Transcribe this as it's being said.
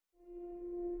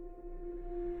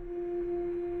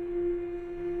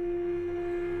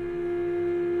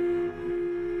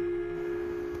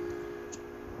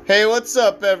Hey, what's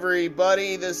up,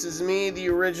 everybody? This is me, the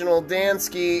original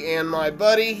Dansky, and my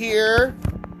buddy here,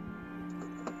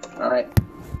 All right.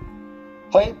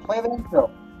 Play the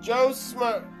intro. Joe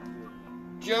Smo.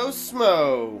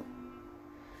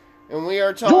 And we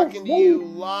are talking to you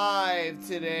live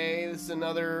today. This is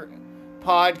another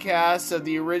podcast of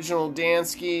the original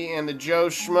Dansky and the Joe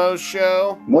Schmo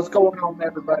Show. What's going on,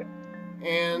 everybody?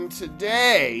 And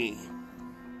today,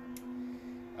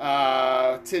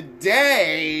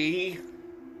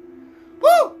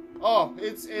 woo! Oh,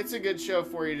 it's a good show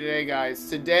for you today, guys.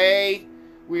 Today,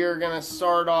 we are going to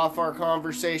start off our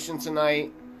conversation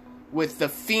tonight with the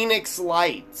Phoenix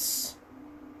Lights.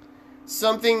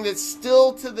 Something that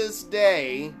still to this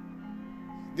day,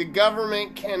 the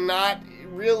government cannot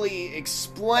really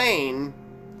explain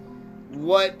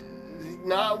what,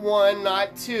 not one,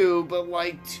 not two, but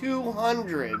like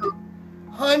 200,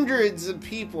 hundreds of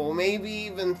people, maybe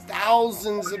even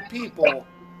thousands of people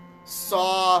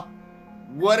saw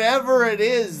whatever it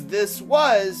is this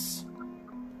was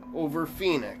over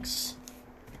Phoenix.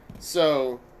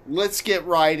 So, let's get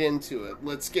right into it.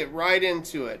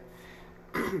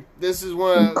 This is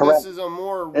this is a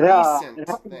more recent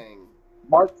thing.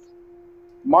 March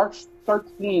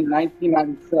 13,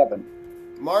 1997.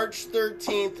 March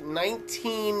 13th,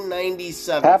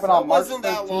 1997. Happened on That March wasn't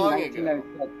 13, that long ago.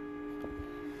 1997.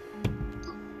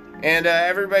 And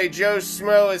everybody, Joe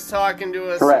Smo is talking to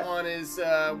us Correct. on his,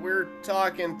 we're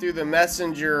talking through the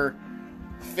Messenger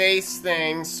face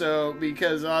thing, so,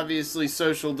 because obviously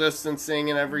social distancing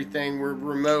and everything, we're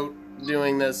remote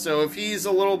doing this. So if he's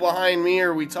a little behind me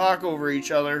or we talk over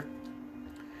each other,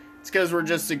 it's because we're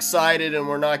just excited and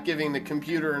we're not giving the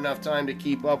computer enough time to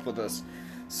keep up with us.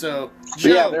 So,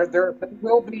 Joe. Yeah, there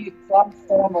will be some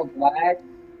form of lag.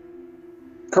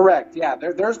 Correct, yeah,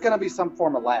 there's going to be some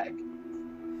form of lag.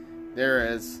 There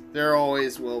is. There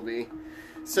always will be.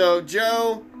 So,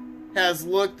 Joe has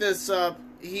looked this up.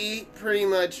 He pretty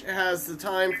much has the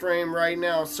time frame right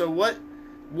now. So, what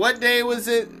day was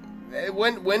it?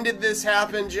 When did this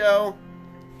happen, Joe?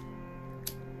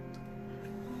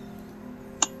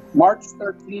 March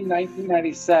 13,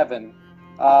 1997,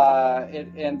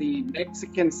 in the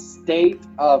Mexican state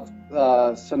of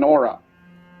Sonora.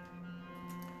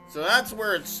 So that's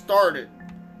where it started.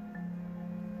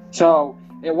 So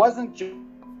it wasn't just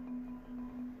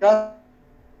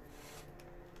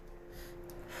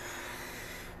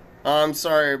I'm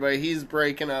sorry, but he's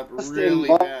breaking up really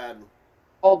bad.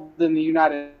 in the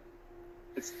United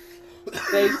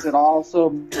States, and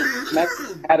also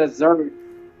Mexico had observed.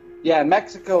 Yeah,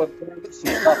 Mexico observed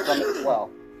some stuff from it as well.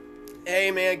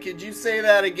 Hey, man, could you say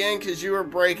that again? Because you were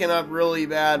breaking up really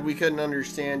bad. We couldn't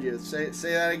understand you. Say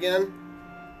that again.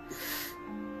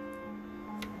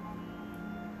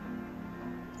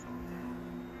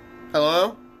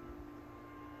 Hello?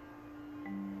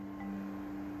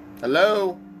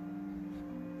 Hello?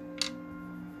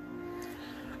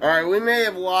 Alright, we may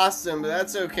have lost him, but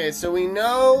that's okay. So we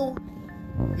know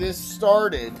this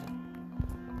started.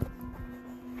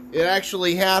 It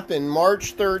actually happened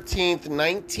March 13th,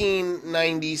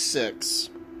 1996.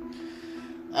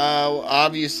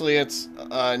 Obviously, it's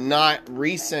not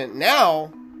recent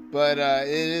now, but it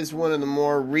is one of the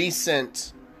more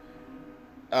recent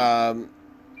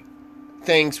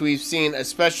things we've seen,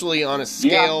 especially on a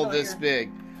scale this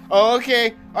big. Oh,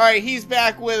 okay. All right, he's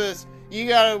back with us. You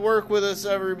got to work with us,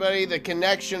 everybody. The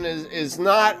connection is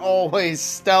not always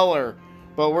stellar,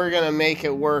 but we're going to make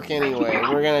it work anyway.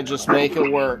 We're going to just make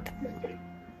it work.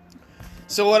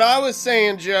 So what I was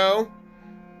saying, Joe,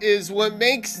 is what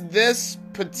makes this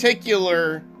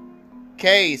particular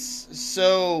case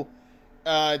so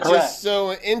just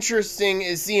so interesting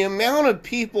is the amount of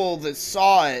people that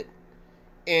saw it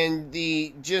and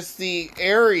the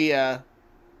area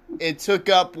it took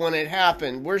up when it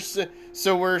happened. We're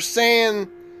saying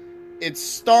it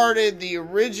started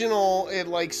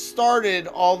started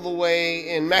all the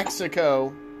way in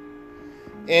Mexico,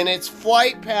 and its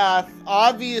flight path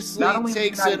obviously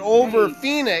takes it over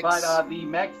Phoenix. But the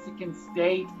Mexican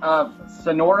state of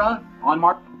Sonora on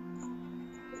March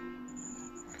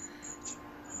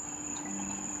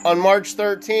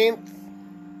 13th.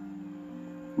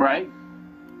 Right.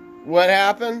 What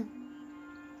happened?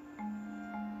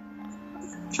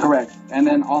 Correct. And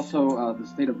then also the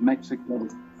state of Mexico.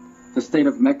 The state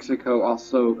of Mexico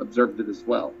also observed it as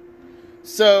well.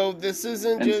 So this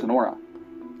isn't just Sonora.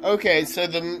 Okay,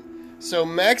 so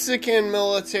Mexican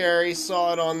military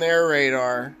saw it on their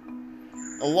radar,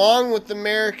 along with the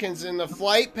Americans, and the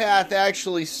flight path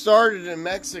actually started in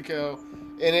Mexico,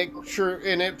 and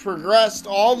it progressed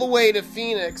all the way to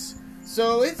Phoenix.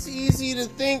 So it's easy to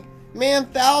think, man,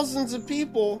 thousands of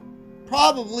people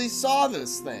probably saw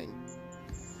this thing.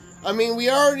 I mean, we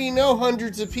already know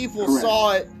hundreds of people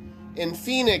saw it in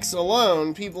Phoenix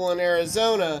alone, people in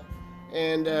Arizona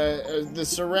and the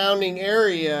surrounding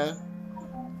area.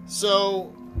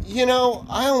 So,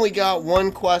 I only got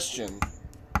one question.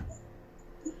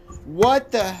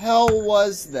 What the hell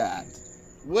was that?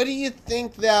 What do you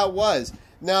think that was?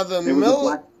 Now,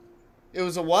 it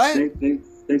was a what?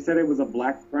 They said it was a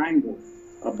black triangle.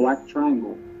 A black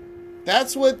triangle.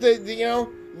 That's what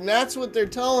that's what they're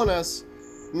telling us.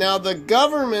 Now, the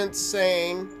government's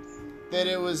saying that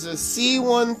it was a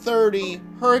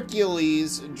C-130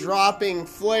 Hercules dropping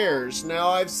flares. Now,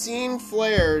 I've seen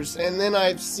flares, and then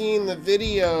I've seen the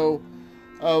video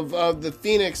of the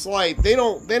Phoenix Light. They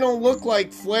don't look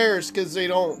like flares because they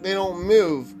don't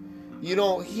move. You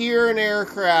don't hear an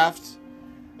aircraft.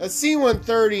 A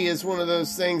C-130 is one of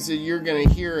those things that you're going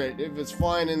to hear it if it's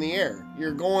flying in the air.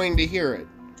 You're going to hear it.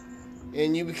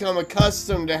 And you become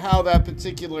accustomed to how that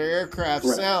particular aircraft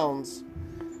sounds.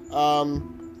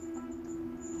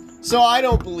 So I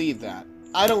don't believe that.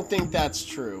 I don't think that's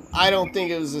true. I don't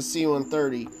think it was a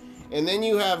C-130. And then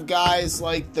you have guys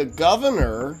like the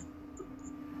governor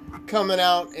coming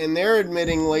out, and they're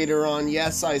admitting later on,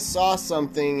 yes, I saw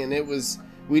something, and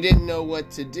we didn't know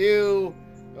what to do.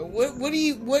 What do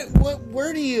you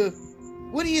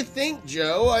think,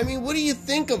 Joe? I mean, what do you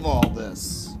think of all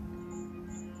this?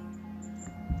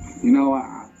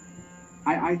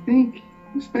 I think,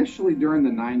 especially during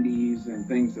the 90s and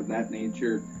things of that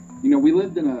nature, we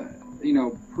lived in a,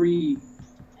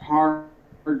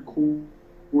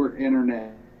 pre-hardcore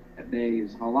internet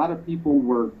days. A lot of people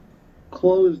were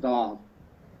closed off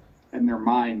in their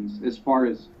minds as far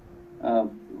as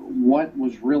what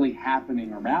was really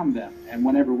happening around them. And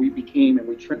whenever we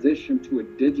transitioned to a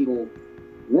digital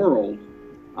world,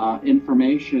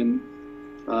 information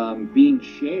being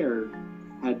shared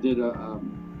had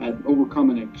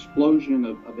overcome an explosion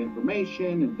of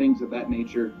information and things of that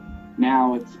nature.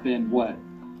 Now it's been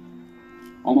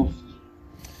almost.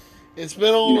 It's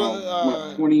been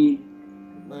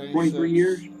 23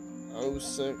 years.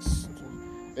 06.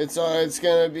 It's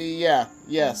gonna be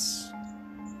yes.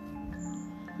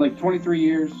 Like 23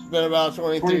 years. It's been about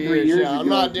 23 years. Yeah, I'm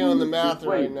not doing the math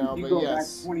right now, but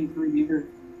yes. Back 23 years.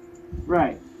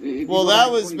 Right. Well, that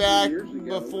was back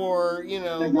before,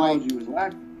 technology was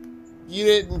lacking. You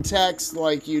didn't text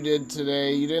like you did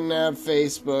today. You didn't have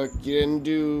Facebook. You didn't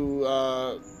do,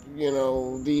 the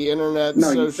internet.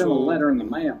 No, you sent a letter in the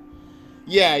mail.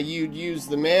 Yeah, you'd use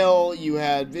the mail. You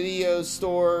had video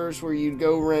stores where you'd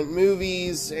go rent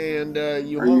movies, and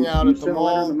you hung out at the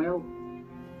mall. In the mail?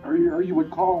 Or you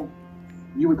would call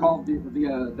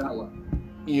via dial-up.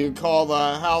 You'd call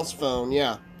the house phone.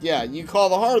 Yeah. You call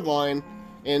the hard line,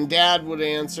 and Dad would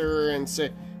answer and say,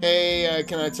 "Hey,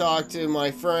 can I talk to my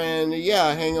friend?"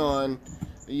 Yeah, hang on.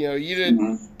 You didn't.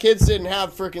 Mm-hmm. Kids didn't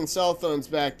have frickin' cell phones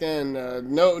back then.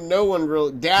 No one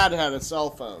really. Dad had a cell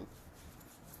phone,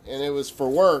 and it was for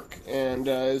work, and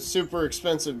it was super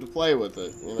expensive to play with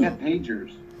it. You had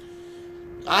pagers.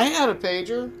 I had a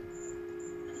pager.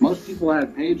 Most people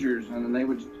had pagers, and then they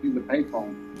would just do the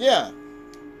payphone. Yeah.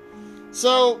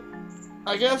 So,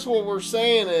 I guess what we're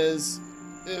saying is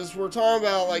we're talking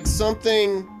about like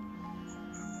something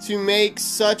to make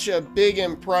such a big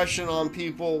impression on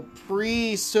people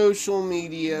pre-social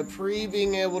media,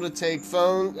 pre-being able to take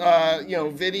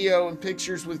video and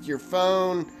pictures with your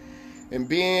phone and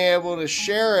being able to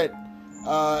share it.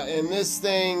 And this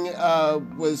thing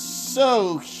was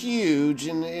so huge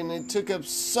and it took up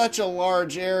such a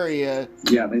large area.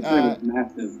 Yeah, they said it was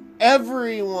massive.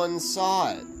 Everyone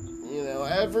saw it.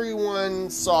 Everyone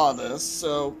saw this.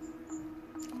 So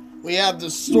we have the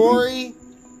story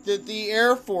that the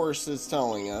Air Force is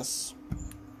telling us.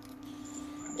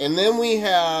 And then we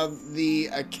have the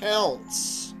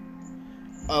accounts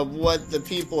of what the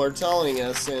people are telling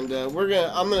us. And I'm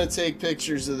gonna take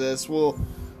pictures of this. We're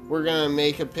gonna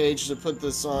make a page to put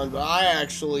this on, but I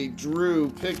actually drew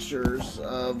pictures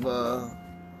of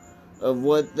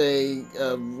what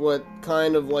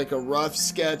kind of like a rough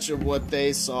sketch of what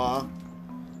they saw.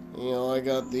 I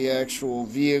got the actual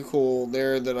vehicle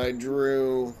there that I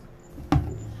drew.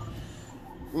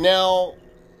 Now,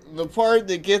 the part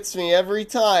that gets me every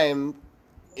time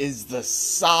is the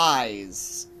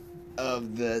size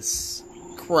of this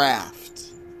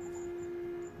craft.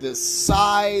 The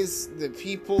size that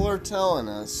people are telling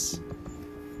us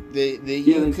that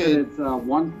you could. It's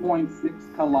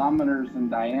 1.6 kilometers in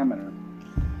diameter.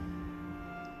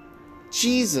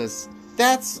 Jesus,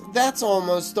 that's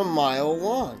almost a mile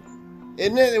long,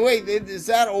 isn't it? Wait, is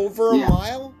that over a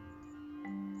mile?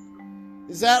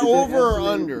 Is that over or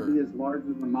under? It is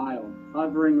larger than a mile.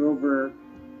 hovering over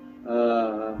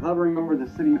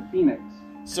the city of Phoenix.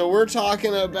 So we're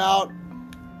talking about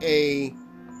a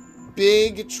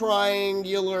big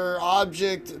triangular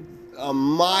object a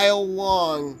mile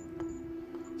long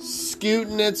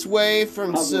scooting its way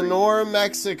from Hovering. Sonora,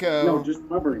 Mexico. No, just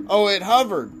hovering. Oh, it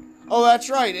hovered. Oh, that's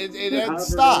right. It had hovered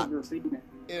stopped. over Phoenix.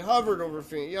 It hovered over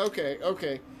Phoenix.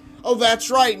 Okay. Oh, that's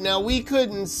right. Now, we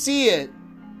couldn't see it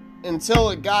until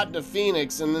it got to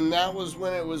Phoenix, and then that was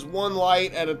when it was one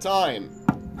light at a time.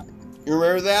 You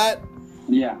remember that?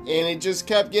 Yeah. And it just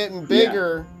kept getting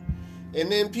bigger. Yeah. And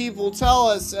then people tell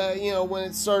us, when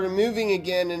it started moving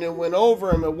again and it went over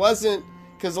them, it wasn't,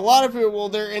 because a lot of people, well,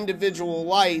 they're individual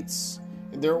lights,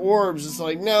 they're orbs. It's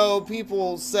like, no,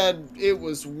 people said it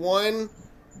was one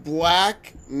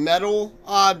black metal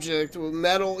object with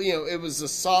metal, it was a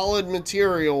solid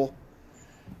material,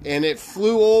 and it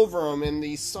flew over them, and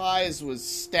the size was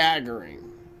staggering.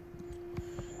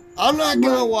 I'm not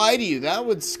going to lie to you, that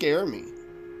would scare me.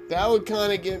 That would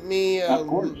kind of get me a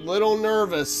little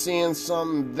nervous seeing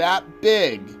something that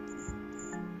big.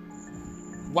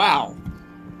 Wow.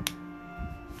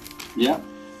 Yep.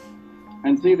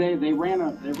 And see, they ran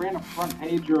a front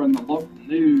pager in the local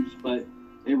news, but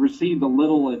it received a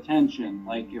little attention.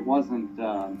 Like, it wasn't,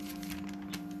 it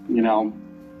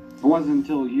wasn't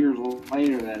until years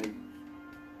later that it.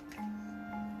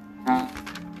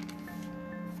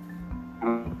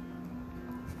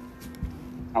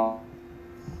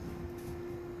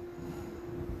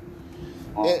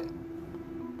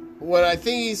 What I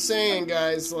think he's saying,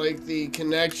 guys, like the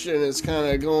connection is kind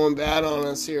of going bad on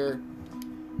us here.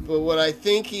 But what I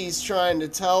think he's trying to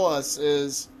tell us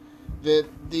is that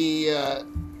the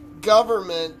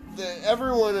government,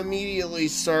 everyone immediately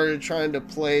started trying to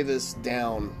play this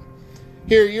down.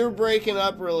 Here, you're breaking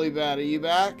up really bad. Are you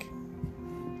back?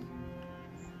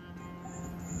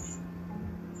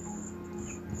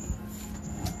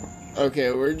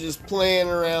 Okay, we're just playing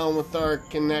around with our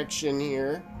connection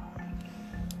here.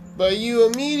 But you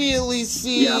immediately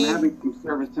see... Yeah, I'm having some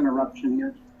service interruption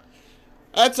here.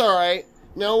 That's alright.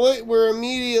 Now, what we're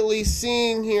immediately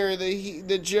seeing here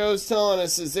that Joe's telling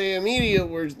us is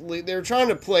they're trying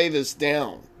to play this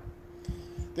down.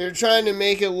 They're trying to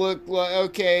make it look like,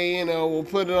 okay, we'll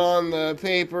put it on the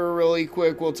paper really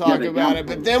quick, we'll talk about it,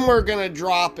 but then we're going to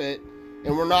drop it,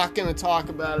 and we're not going to talk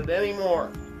about it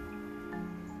anymore.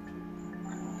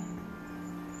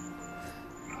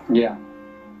 Yeah.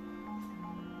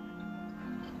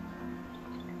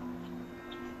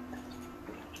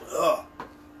 Ugh.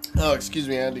 Oh, excuse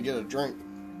me, I had to get a drink.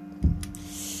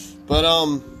 But,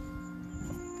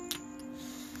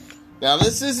 now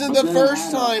this isn't the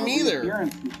first time either.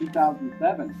 Appearance in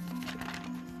 2007.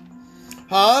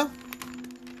 Huh?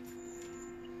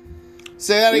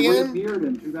 Say that again? It reappeared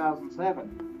in 2007.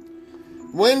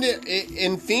 When did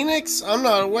in Phoenix? I'm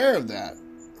not aware of that.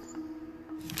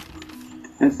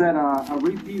 It said a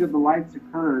repeat of the lights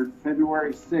occurred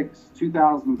February 6,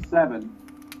 2007,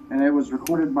 and it was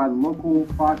recorded by the local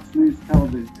Fox News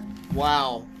television.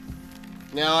 Wow.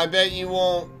 Now, I bet you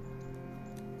won't...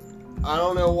 I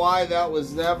don't know why that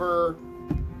was never...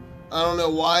 I don't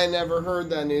know why I never heard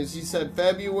that news. You said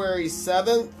February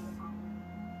 7th?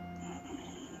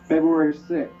 February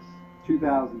 6,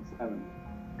 2007.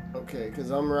 Okay, because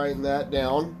I'm writing that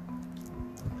down.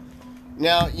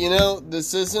 Now,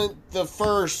 this isn't the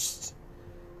first...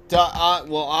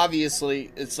 well,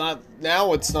 obviously, it's not...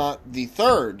 Now it's not the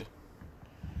third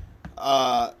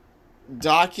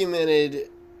documented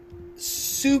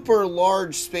super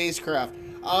large spacecraft.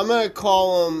 I'm going to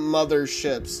call them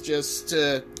motherships, just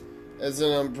as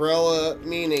an umbrella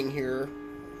meaning here.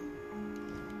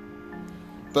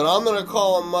 But I'm going to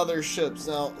call them motherships.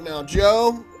 Now,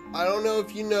 Joe, I don't know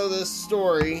if you know this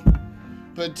story,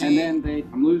 but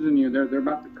I'm losing you. They're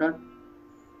about to cut.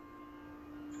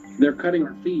 They're cutting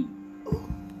our feed.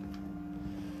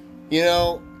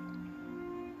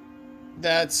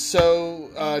 That's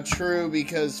so true,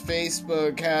 because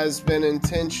Facebook has been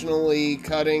intentionally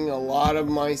cutting a lot of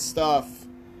my stuff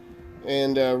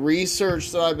and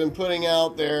research that I've been putting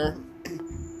out there.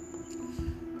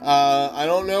 I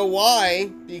don't know why,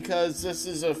 because this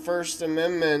is a First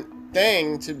Amendment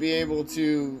thing to be able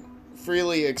to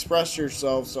freely express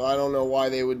yourself, so I don't know why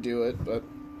they would do it, but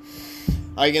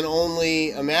I can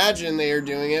only imagine they are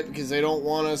doing it because they don't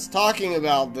want us talking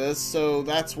about this, so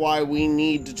that's why we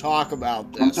need to talk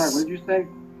about this. I'm sorry, what did you say?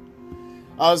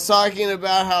 I was talking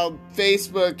about how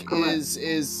Facebook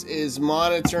is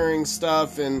monitoring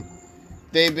stuff, and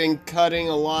they've been cutting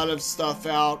a lot of stuff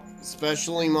out,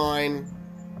 especially mine.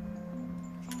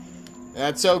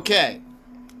 That's okay.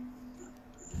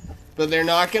 But they're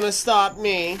not going to stop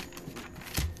me.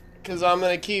 because I'm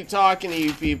going to keep talking to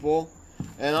you people,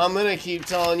 and I'm going to keep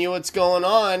telling you what's going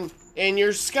on in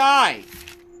your sky.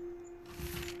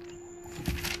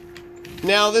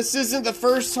 Now, this isn't the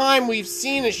first time we've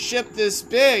seen a ship this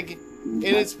big, and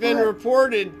it's been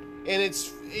reported, and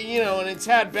it's, and it's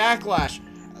had backlash.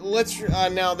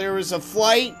 Now, there was a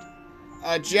flight,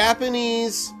 a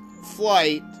Japanese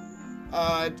flight,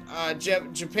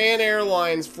 Japan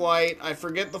Airlines flight, I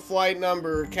forget the flight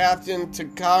number, Captain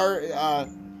Takari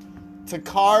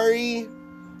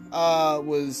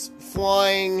was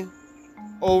flying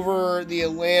over the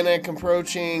Atlantic,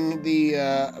 approaching the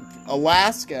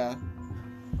Alaska,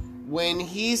 when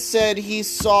he said he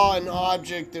saw an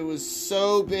object that was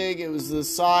so big it was the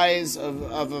size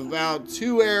of about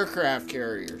 2 aircraft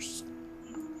carriers.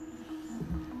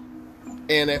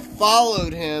 And it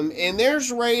followed him, and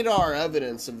there's radar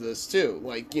evidence of this too.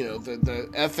 Like, the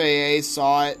FAA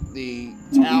saw it, the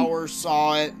tower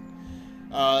saw it.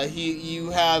 You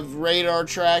have radar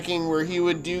tracking where he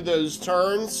would do those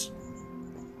turns.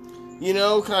 Kind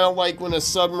of like when a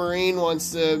submarine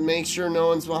wants to make sure no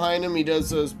one's behind him, he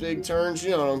does those big turns. You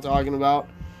know what I'm talking about.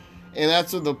 And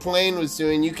that's what the plane was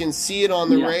doing. You can see it on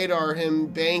the radar, him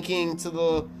banking to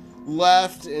the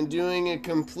left and doing a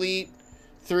complete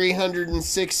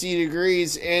 360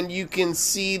 degrees, and you can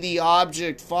see the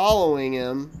object following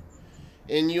him,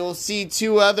 and you'll see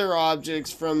 2 other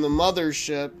objects from the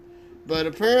mothership, but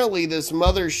apparently this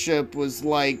mothership was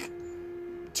like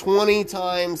 20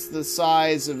 times the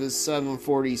size of his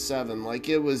 747. Like,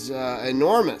 it was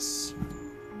enormous,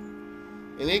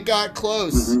 and it got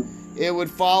close. It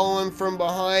would follow him from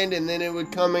behind, and then it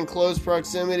would come in close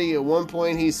proximity. At one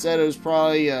point he said it was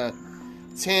probably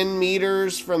 10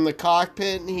 meters from the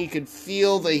cockpit, and he could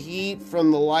feel the heat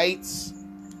from the lights.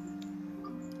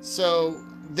 So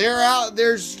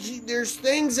there's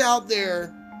things out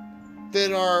there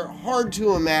that are hard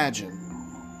to imagine.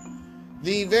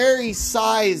 The very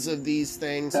size of these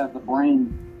things. That's the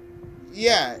brain.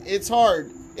 Yeah, it's hard.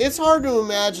 It's hard to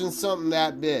imagine something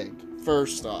that big,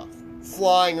 first off,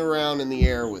 flying around in the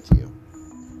air with you.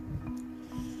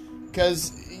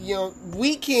 Because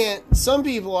some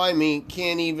people I meet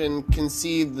can't even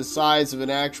conceive the size of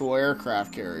an actual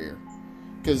aircraft carrier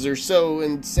because they're so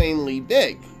insanely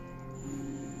big.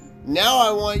 Now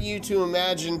I want you to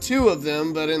imagine 2 of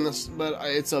them, but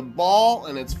it's a ball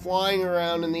and it's flying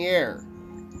around in the air.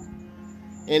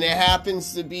 And it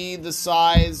happens to be the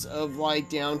size of like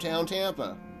downtown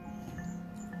Tampa.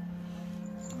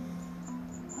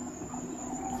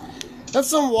 That's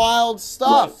some wild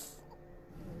stuff.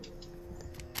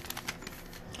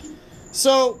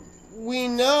 So, we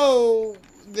know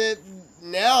that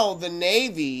now the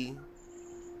Navy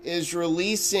is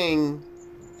releasing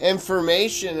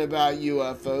information about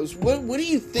UFOs. What do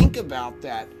you think about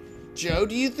that, Joe?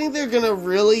 Do you think they're going to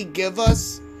really give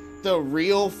us the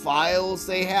real files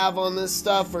they have on this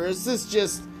stuff? Or is this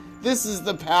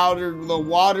the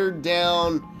watered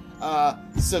down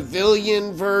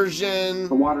civilian version?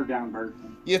 The watered down version.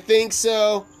 You think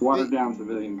so? Watered down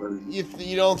civilian version.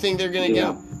 You don't think they're going to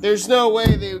give... There's no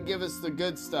way they would give us the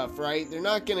good stuff, right? They're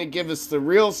not going to give us the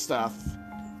real stuff.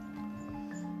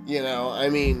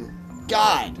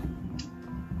 God.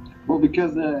 Well,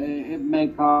 because it may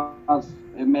cause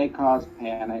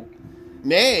panic.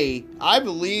 I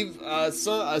believe,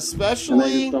 especially... And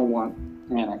they just don't want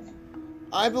panic.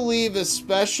 I believe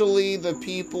especially the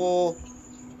people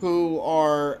who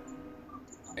are...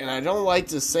 And I don't like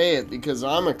to say it because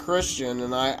I'm a Christian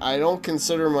and I don't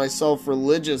consider myself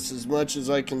religious as much as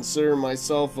I consider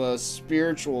myself a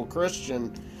spiritual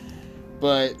Christian.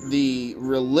 But the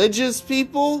religious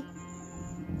people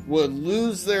would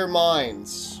lose their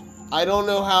minds. I don't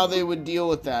know how they would deal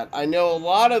with that. I know a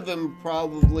lot of them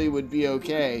probably would be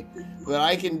okay. But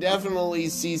I can definitely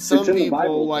see some people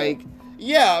Bible, like... Though.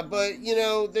 Yeah, but,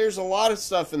 there's a lot of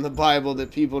stuff in the Bible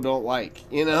that people don't like.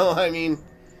 They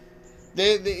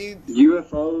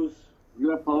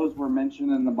UFOs were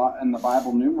mentioned in the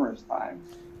Bible numerous times.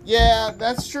 Yeah,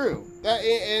 that's true.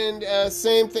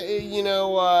 Same thing,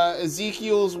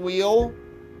 Ezekiel's wheel.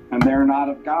 And they're not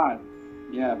of God.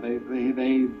 Yeah, they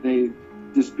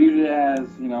dispute it as,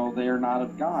 they are not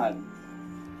of God.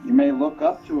 You may look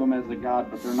up to them as a God,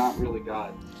 but they're not really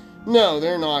God. No,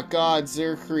 they're not gods.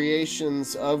 They're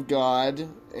creations of God,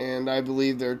 and I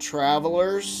believe they're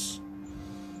travelers.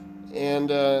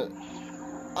 And,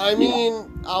 I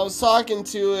was talking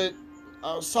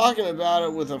about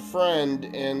it with a friend,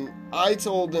 and I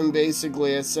told him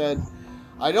basically, I said,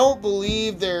 I don't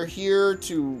believe they're here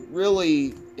to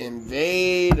really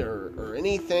invade or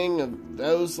anything of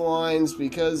those lines,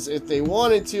 because if they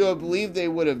wanted to, I believe they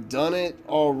would have done it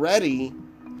already.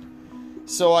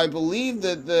 So I believe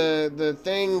that the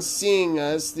things seeing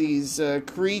us, these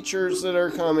creatures that are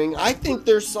coming, I think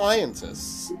they're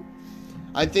scientists.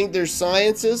 I think they're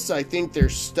scientists. I think they're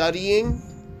studying.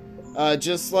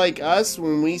 Just like us,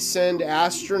 when we send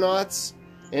astronauts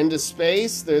into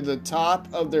space, they're the top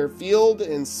of their field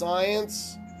in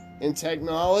science and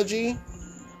technology.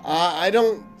 I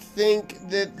don't think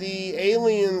that the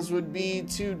aliens would be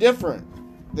too different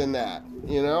than that.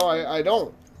 You know, I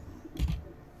don't.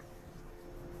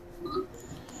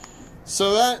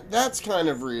 So that's kind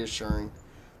of reassuring.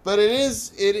 But it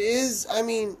is, I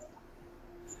mean,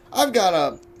 I've got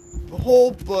a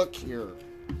whole book here,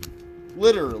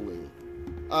 literally,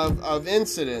 of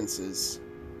incidences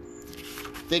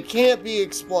that can't be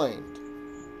explained.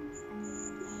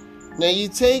 Now you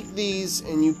take these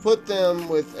and you put them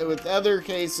with other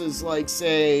cases like,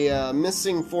 say,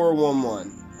 missing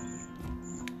 411.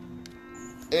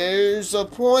 There's a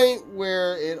point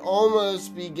where it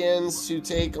almost begins to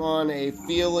take on a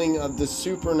feeling of the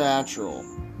supernatural.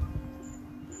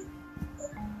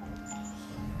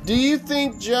 Do you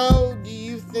think, Joe,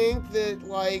 that,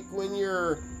 like, when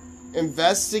you're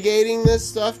investigating this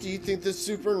stuff, do you think the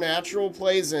supernatural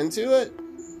plays into it?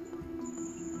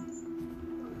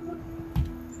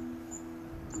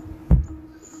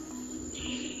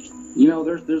 You know,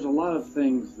 there's a lot of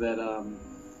things that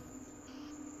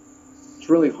it's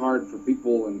really hard for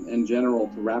people in general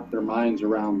to wrap their minds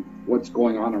around what's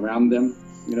going on around them,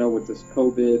 you know, with this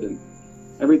COVID and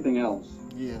everything else.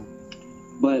 Yeah.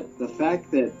 But the fact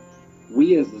that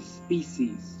we as a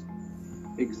species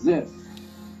exist,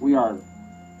 we are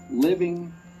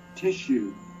living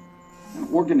tissue and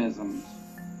organisms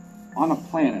on a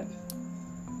planet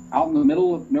out in the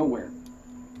middle of nowhere.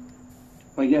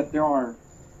 But yet there are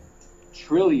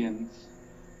trillions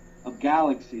of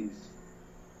galaxies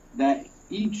that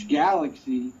each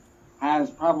galaxy has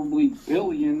probably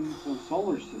billions of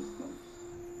solar systems.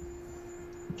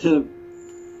 To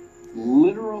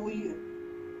literally,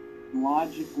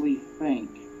 logically think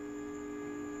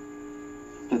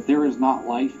that there is not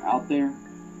life out there,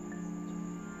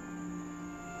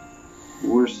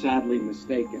 we're sadly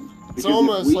mistaken. It's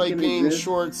almost like being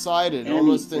short-sighted,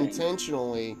 almost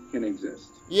intentionally. Can exist.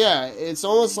 Yeah, it's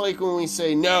almost like when we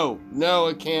say no,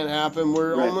 it can't happen.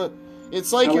 We're Right. almost.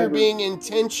 It's like you're being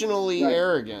intentionally Right.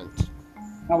 arrogant.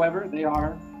 However, they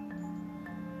are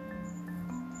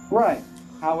right.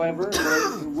 However,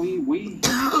 we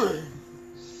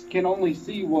can only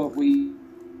see what we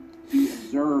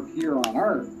observe here on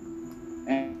Earth,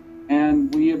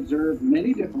 and we observe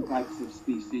many different types of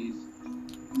species.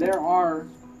 There are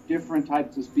different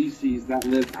types of species that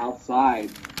live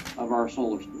outside of our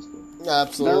solar system.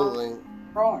 Absolutely.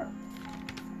 There are.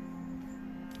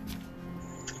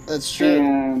 That's true.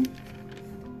 And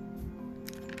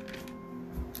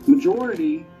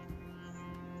majority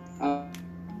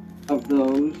of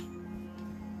those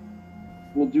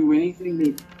will do anything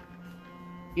they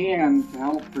can to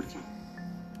help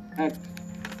protect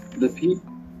the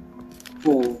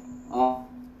people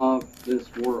of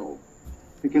this world,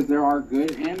 because there are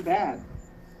good and bad.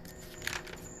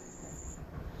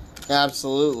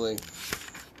 Absolutely.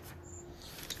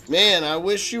 Man, I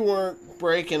wish you weren't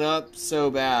breaking up so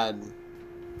bad.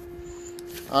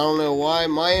 I don't know why.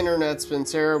 My internet's been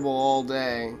terrible all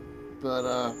day. But,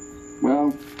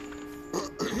 Well,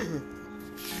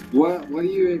 what do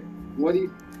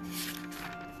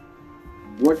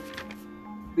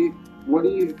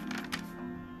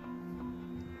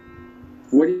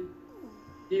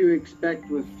you expect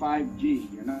with 5G,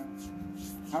 you know?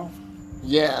 How?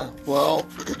 yeah, well,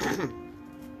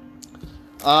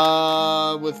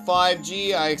 with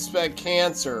 5G, I expect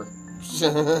cancer.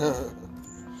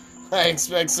 I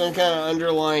expect some kind of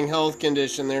underlying health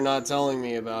condition they're not telling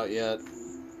me about yet.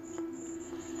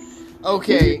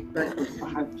 Okay.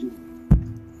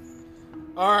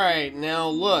 Alright, now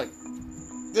look.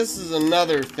 This is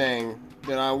another thing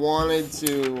that I wanted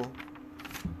to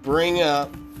bring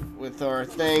up with our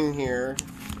thing here.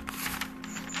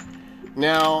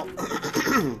 Now,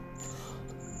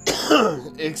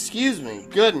 excuse me,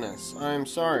 goodness, I'm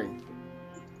sorry.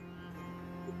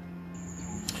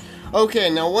 Okay,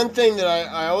 now one thing that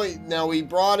I always, now we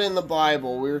brought in the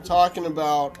Bible, we were talking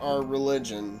about our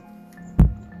religion.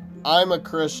 I'm a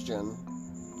Christian.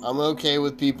 I'm okay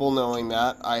with people knowing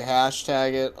that. I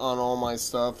hashtag it on all my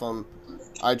stuff.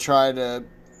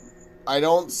 I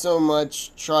don't so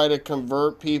much try to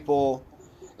convert people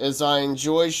as I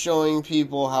enjoy showing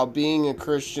people how being a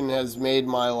Christian has made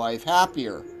my life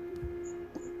happier.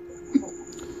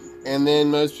 And then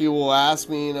most people will ask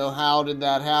me, you know, how did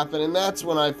that happen? And that's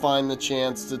when I find the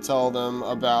chance to tell them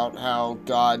about how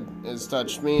God has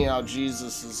touched me, how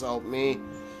Jesus has helped me,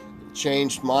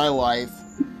 changed my life,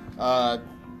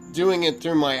 doing it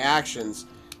through my actions.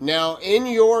 Now, in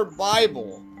your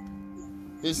Bible,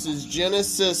 this is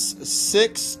Genesis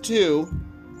 6:2.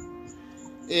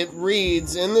 It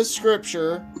reads in the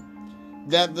scripture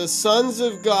that the sons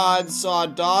of God saw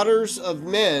daughters of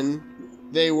men,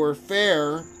 they were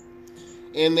fair,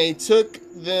 and they took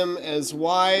them as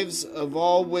wives of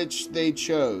all which they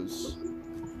chose.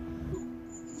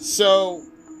 So,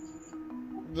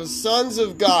 the sons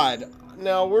of God.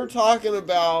 Now, we're talking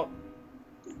about,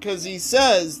 because he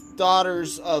says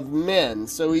daughters of men,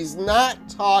 so he's not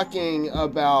talking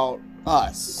about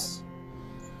us.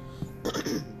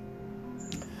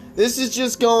 This is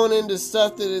just going into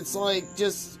stuff that it's like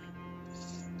just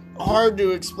hard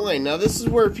to explain. Now, this is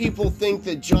where people think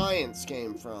that giants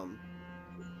came from.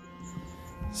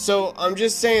 So, I'm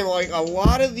just saying, like, a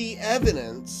lot of the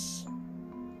evidence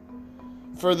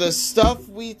for the stuff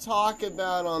we talk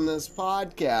about on this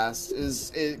podcast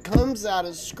it comes out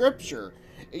of Scripture.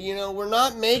 You know, we're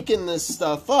not making this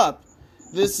stuff up.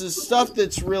 This is stuff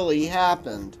that's really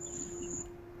happened.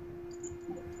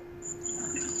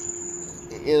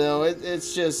 You know,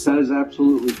 it's just... That is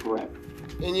absolutely correct.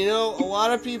 And, you know, a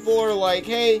lot of people are like,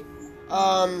 hey,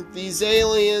 these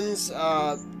aliens,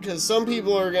 because some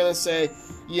people are going to say,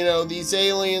 you know, these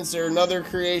aliens are another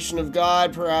creation of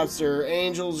God, perhaps they're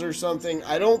angels or something.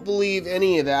 I don't believe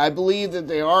any of that. I believe that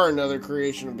they are another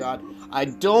creation of God. I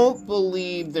don't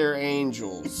believe they're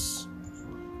angels.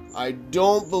 I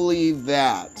don't believe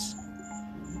that.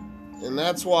 And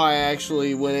that's why I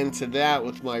actually went into that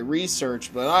with my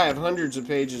research, but I have hundreds of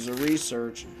pages of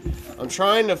research. I'm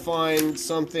trying to find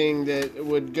something that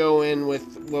would go in with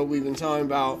what we've been talking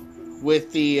about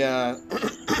with the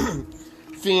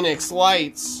Phoenix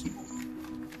Lights.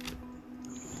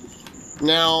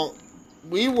 Now,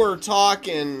 we were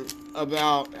talking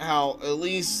about how, at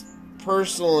least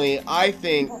personally, I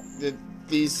think that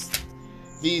these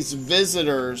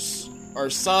visitors are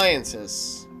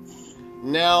scientists.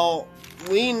 Now,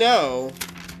 we know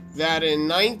that in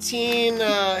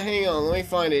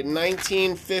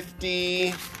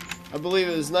 1950, I believe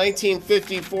it was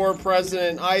 1954,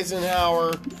 President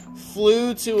Eisenhower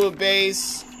flew to a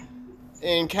base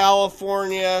in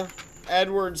California,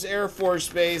 Edwards Air Force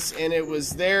Base, and it was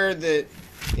there that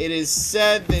it is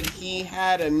said that he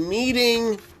had a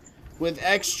meeting with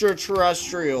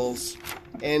extraterrestrials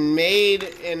and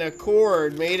made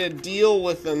a deal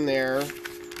with them there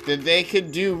that they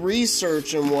could do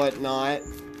research and whatnot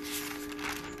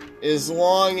as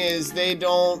long as they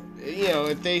don't, you know,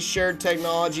 if they shared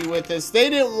technology with us. They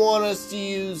didn't want us to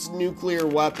use nuclear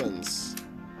weapons.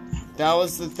 That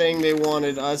was the thing they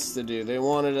wanted us to do. They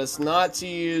wanted us not to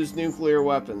use nuclear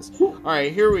weapons.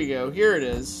 Alright, here we go. Here it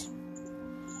is.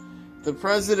 The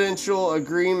presidential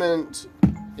agreement,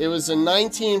 it was in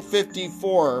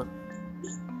 1954.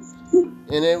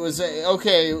 And it was,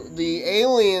 okay, the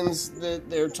aliens that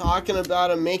they're talking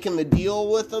about and making the deal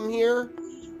with them here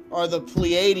are the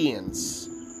Pleiadians.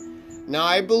 Now,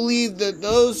 I believe that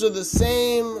those are the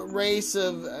same race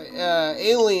of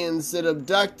aliens that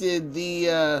abducted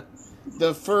the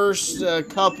first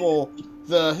couple,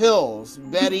 the Hills,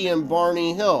 Betty and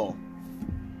Barney Hill.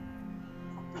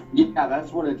 Yeah,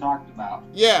 that's what it talked about.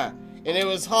 Yeah, and it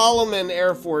was Holloman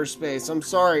Air Force Base. I'm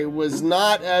sorry, it was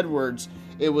not Edwards.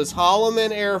 It was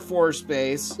Holloman Air Force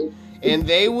Base, and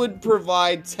they would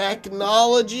provide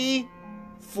technology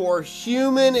for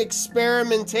human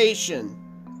experimentation.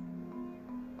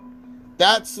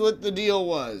 That's what the deal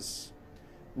was.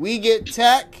 We get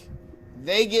tech,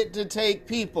 they get to take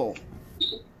people.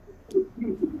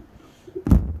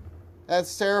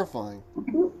 That's terrifying.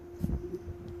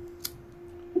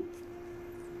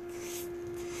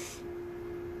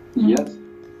 Yes.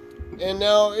 And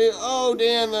now, oh,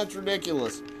 Dan, that's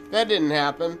ridiculous. That didn't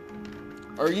happen.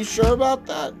 Are you sure about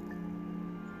that?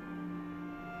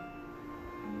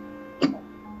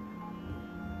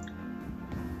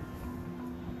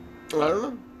 I don't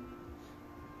know.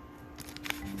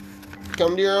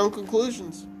 Come to your own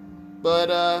conclusions.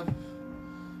 But,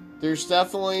 there's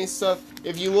definitely stuff.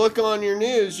 If you look on your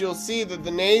news, you'll see that the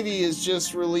Navy has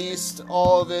just released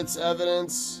all of its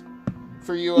evidence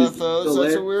for UFOs.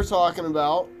 That's what we were talking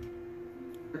about.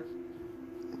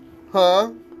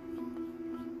 Huh?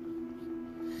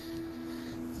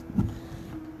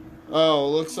 Oh,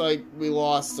 looks like we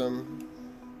lost him.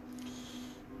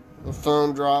 The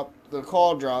phone dropped. The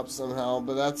call dropped somehow,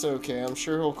 but that's okay. I'm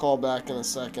sure he'll call back in a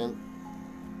second.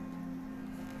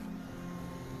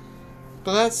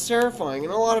 But that's terrifying.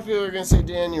 And a lot of people are going to say,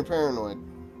 Dan, you're paranoid.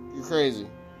 You're crazy.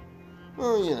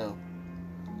 Well, you know.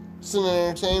 It's an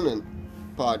entertainment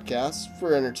podcast.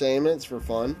 For entertainment. It's for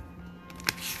fun.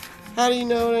 How do you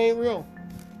know it ain't real?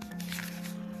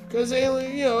 Because, you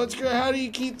know, it's great. How do you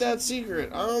keep that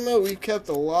secret? I don't know. We've kept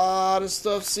a lot of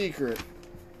stuff secret.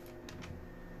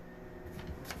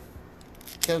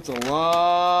 Kept a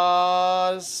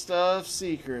lot of stuff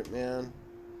secret, man.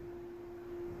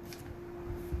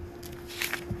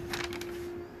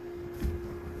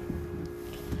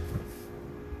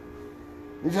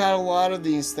 We've had a lot of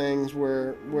these things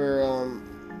where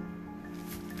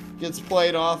gets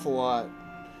played off a lot.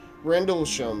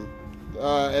 Rendlesham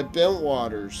at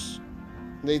Bentwaters,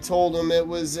 they told him it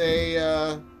was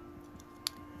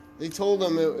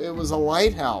a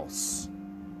lighthouse,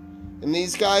 and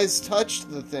these guys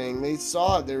touched the thing. They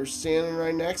saw it. They were standing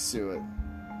right next to it.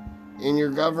 And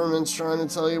your government's trying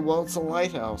to tell you, well, it's a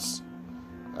lighthouse.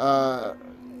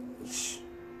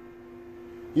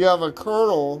 You have a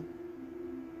colonel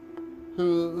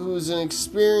who's an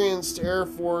experienced Air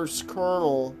Force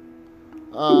colonel,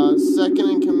 second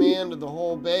in command of the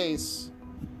whole base,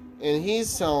 and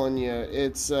he's telling you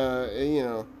it's, you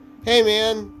know, hey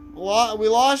man, we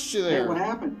lost you there. Hey, what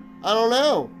happened? I don't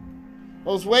know. I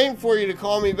was waiting for you to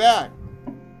call me back.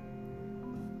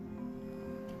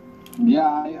 Yeah,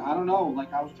 I don't know.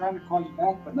 Like, I was trying to call you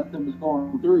back, but nothing was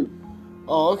going through.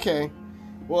 Oh, okay.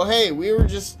 Well, hey, we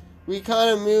kind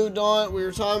of moved on. We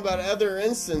were talking about other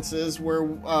instances where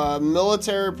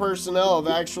military personnel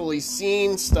have actually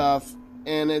seen stuff,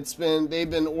 and they've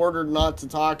been ordered not to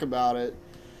talk about it.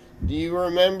 Do you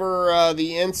remember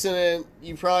the incident?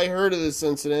 You probably heard of this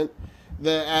incident.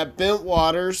 At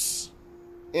Bentwaters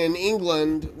in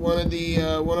England, one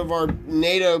of our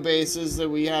NATO bases that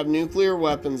we have nuclear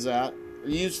weapons at, or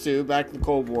used to back in the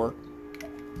Cold War,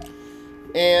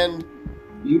 and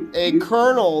a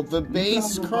colonel, the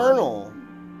base colonel,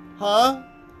 huh?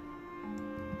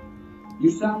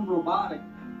 You sound robotic.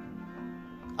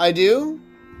 I do?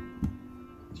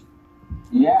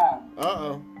 Yeah.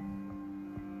 Uh-oh.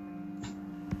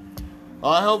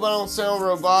 Well, I hope I don't sound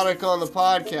robotic on the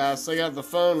podcast. I got the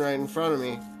phone right in front of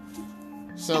me.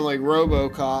 Sound like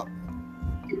RoboCop.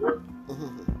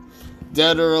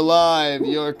 Dead or alive,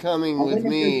 you're coming with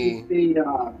me.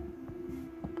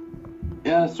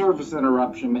 Yeah, service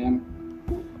interruption, man.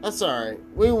 That's alright.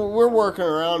 We're working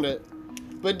around it.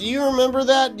 But do you remember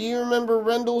that? Do you remember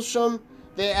Rendlesham?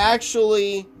 They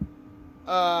actually,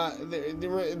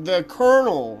 the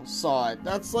colonel saw it.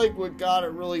 That's like what got it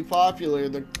really popular.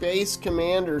 The base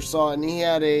commander saw it, and he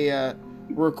had a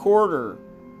recorder.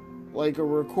 Like a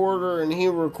recorder, and he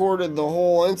recorded the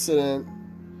whole incident.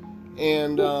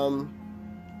 And,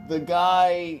 the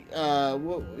guy,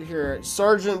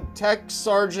 Tech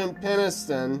Sergeant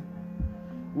Peniston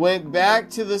went back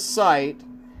to the site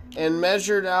and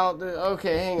measured out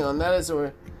okay, hang on, that is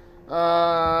a,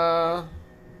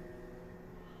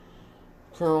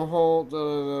 Colonel Holt,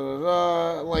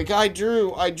 like I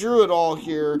drew it all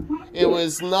here. It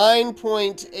was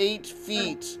 9.8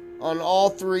 feet on all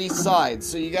three sides.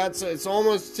 So it's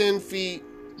almost 10 feet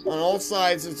on all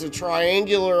sides. It's a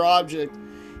triangular object.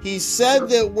 He said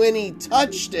that when he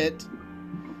touched it,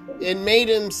 it made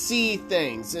him see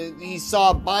things. He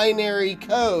saw binary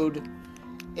code,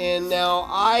 and now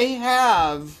I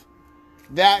have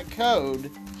that code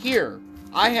here.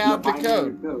 I have the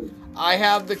code. I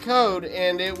have the code,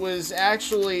 and it was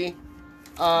actually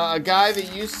a guy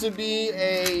that used to be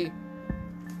a,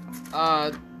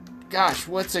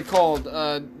 what's it called?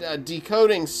 A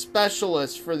decoding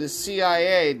specialist for the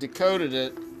CIA decoded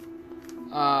it.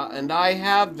 And I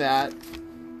have that.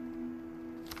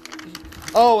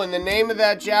 Oh, and the name of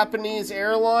that Japanese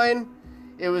airline?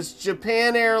 It was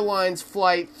Japan Airlines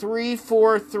Flight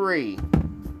 343.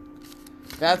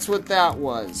 That's what that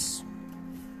was.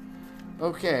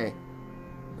 Okay.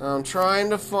 I'm trying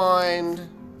to find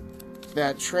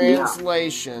that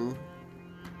translation.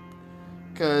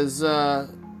 Because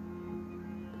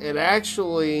it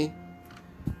actually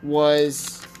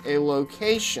was a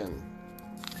location.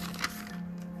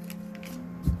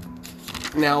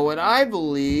 Now, what I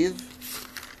believe,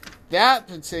 that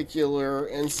particular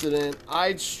incident,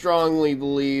 I strongly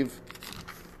believe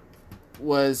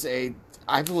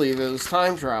I believe it was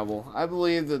time travel. I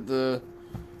believe that the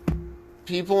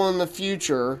people in the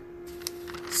future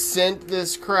sent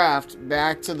this craft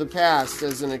back to the past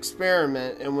as an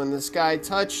experiment, and when this guy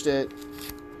touched it,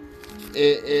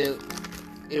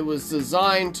 it was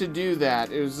designed to do that.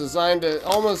 It was designed to,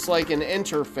 almost like an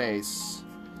interface.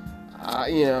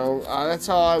 That's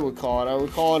how I would call it. I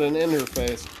would call it an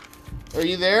interface. Are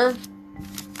you there?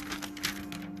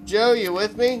 Joe, you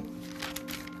with me?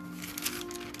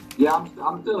 Yeah,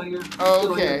 I'm still here. Okay.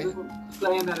 Still here. Just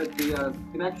saying that the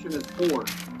connection is poor.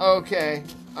 Okay.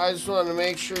 I just wanted to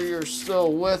make sure you're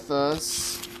still with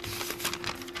us.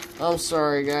 I'm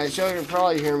sorry, guys. Y'all can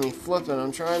probably hear me flipping.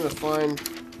 I'm trying to find...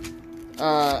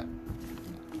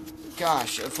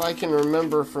 gosh, if I can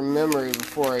remember from memory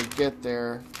before I get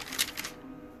there.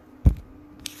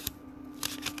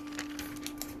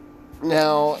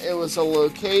 Now, it was a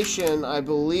location, I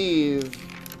believe,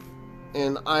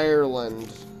 in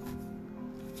Ireland.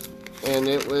 And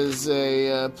it was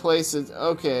a place that...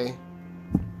 Okay.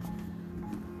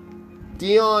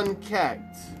 Dion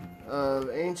Kecht of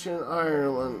ancient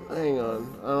Ireland. Hang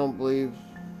on. I don't believe...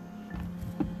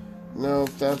 Nope,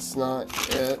 that's not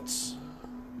it.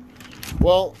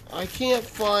 Well, I can't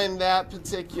find that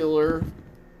particular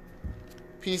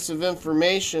piece of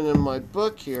information in my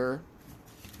book here.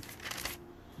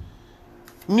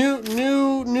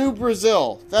 New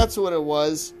Brazil. That's what it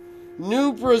was.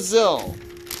 New Brazil.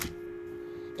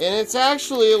 And it's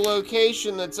actually a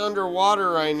location that's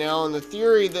underwater right now, and the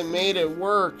theory that made it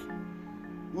work...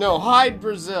 No, Hyde,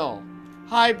 Brazil.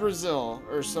 Hyde, Brazil.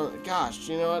 Or something. Gosh,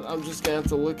 you know what? I'm just going to have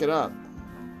to look it up.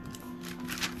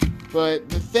 But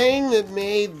the thing that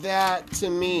made that, to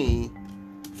me,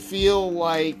 feel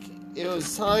like it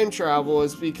was time travel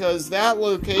is because that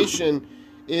location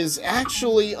is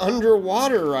actually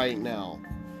underwater right now.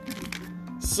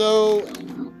 So,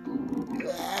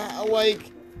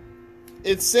 like,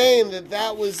 it's saying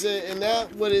that was it, and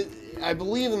that what it, I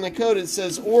believe in the code it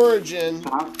says origin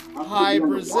High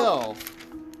Brazil.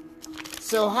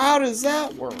 So how does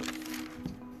that work?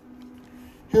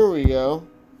 Here we go.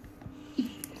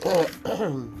 It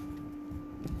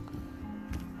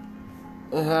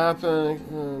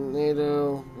happened.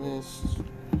 NATO.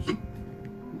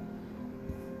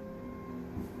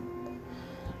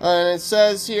 And it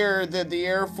says here that the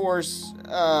Air Force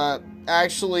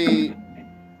actually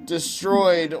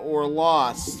destroyed or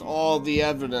lost all the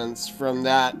evidence from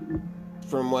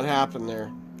what happened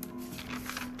there.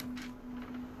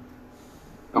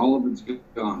 All of it's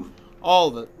gone. All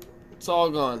of it. It's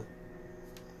all gone.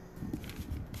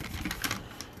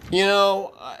 You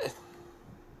know,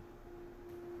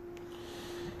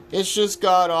 it's just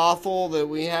god-awful that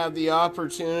we have the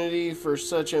opportunity for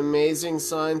such amazing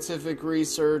scientific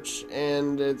research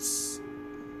and it's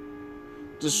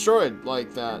destroyed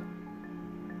like that.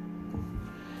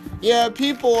 Yeah,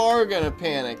 people are going to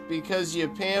panic because you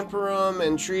pamper them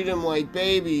and treat them like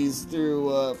babies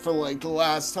for like the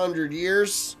last 100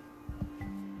 years.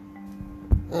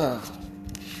 Ugh.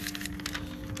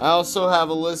 I also have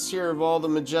a list here of all the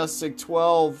Majestic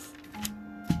 12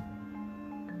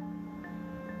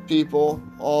 people,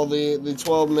 all the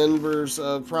 12 members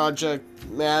of Project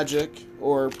Magic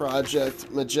or Project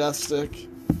Majestic,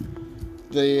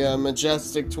 the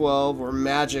Majestic 12 or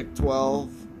Magic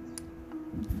 12.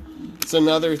 It's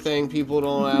another thing people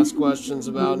don't ask questions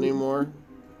about anymore.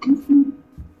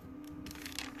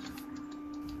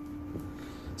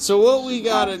 So what we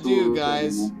gotta do,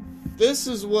 guys, this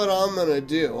is what I'm going to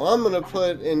do. I'm going to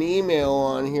put an email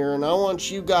on here, and I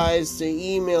want you guys to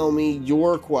email me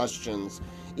your questions.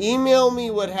 Email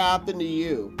me what happened to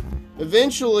you.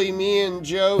 Eventually, me and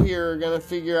Joe here are going to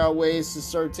figure out ways to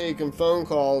start taking phone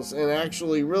calls and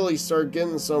actually really start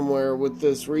getting somewhere with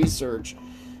this research.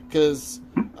 Because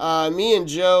me and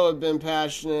Joe have been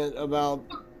passionate about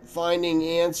finding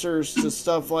answers to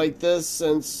stuff like this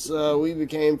since we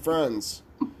became friends.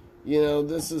 You know,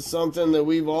 this is something that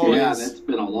we've always... Yeah, that's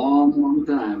been a long, long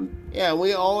time. Yeah,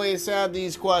 we always have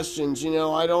these questions. You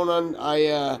know, I want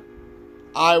to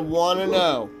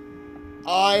know.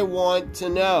 I want to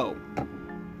know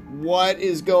what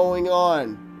is going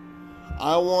on.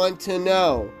 I want to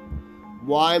know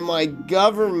why my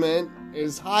government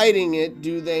is hiding it.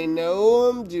 Do they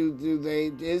know them? Do they...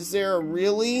 Is there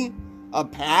really a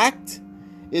pact?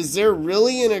 Is there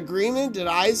really an agreement? Did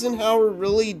Eisenhower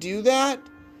really do that?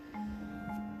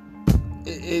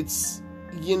 It's,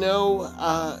 you know,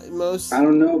 most... I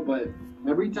don't know, but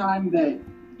every time that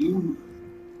you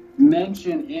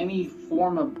mention any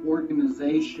form of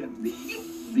organization,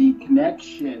 the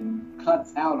connection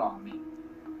cuts out on me.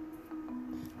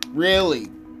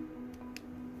 Really?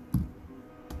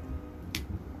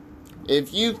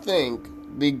 If you think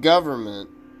the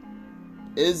government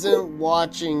isn't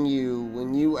watching you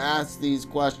when you ask these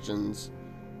questions,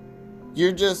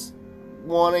 you're just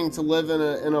wanting to live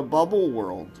in a bubble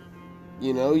world.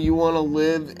 You know, you want to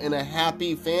live in a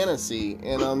happy fantasy.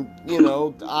 And you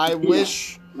know, I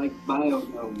wish... Like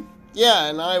Biodome. Yeah,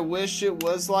 and I wish it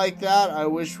was like that. I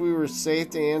wish we were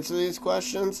safe to answer these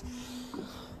questions.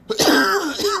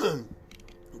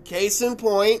 Case in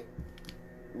point,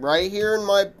 right here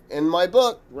in my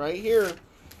book, right here,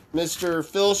 Mr.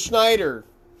 Phil Schneider,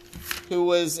 who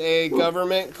was a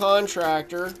government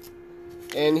contractor,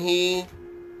 and he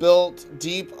built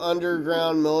deep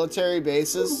underground military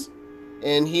bases,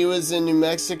 and he was in New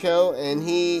Mexico, and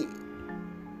he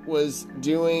was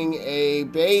doing a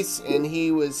base, and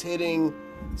he was hitting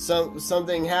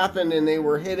something happened, and they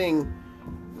were hitting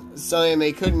something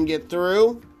they couldn't get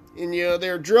through, and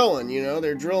they're drilling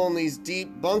these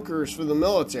deep bunkers for the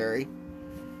military,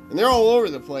 and they're all over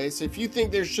the place. If you think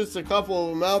there's just a couple of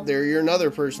them out there, you're another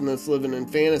person that's living in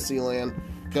fantasy land,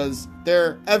 because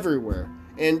they're everywhere.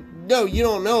 And no, you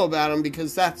don't know about them,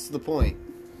 because that's the point.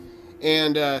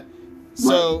 And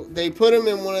so they put them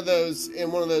in one of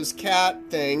those cat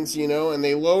things, and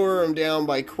they lower them down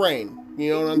by crane.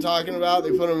 You know what I'm talking about?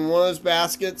 They put them in one of those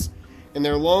baskets, and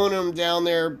they're lowering him down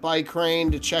there by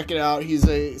crane to check it out. He's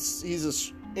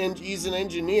an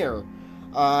engineer.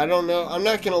 I don't know. I'm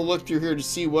not going to look through here to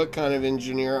see what kind of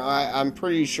engineer. I'm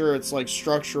pretty sure it's like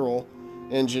structural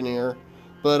engineer.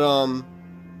 But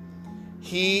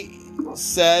he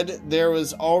said there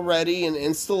was already an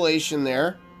installation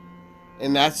there,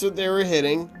 and that's what they were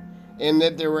hitting, and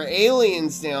that there were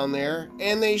aliens down there,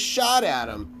 and they shot at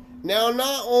him. Now,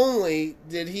 not only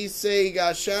did he say he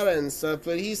got shot at and stuff,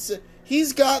 but he said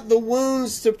he's got the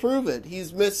wounds to prove it.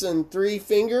 He's missing 3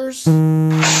 fingers. Are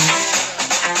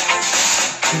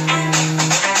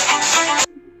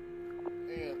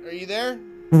you there?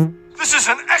 This is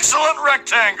an excellent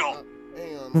rectangle.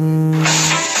 Hang on.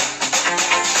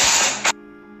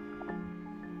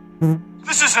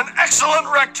 This is an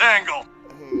excellent rectangle.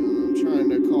 Hang on, I'm trying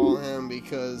to call him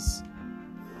because...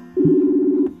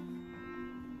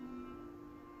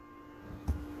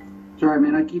 Sorry,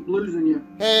 man, I keep losing you.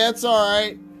 Hey, that's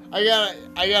alright. I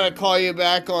gotta call you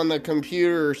back on the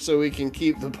computer so we can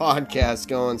keep the podcast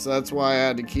going, so that's why I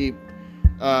had to keep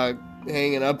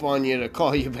hanging up on you to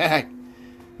call you back.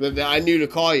 But I knew to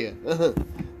call you.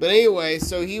 But anyway,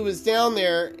 so he was down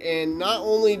there, and not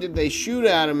only did they shoot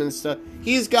at him and stuff,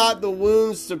 he's got the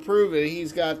wounds to prove it.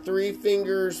 He's got 3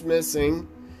 fingers missing.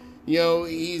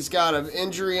 He's got an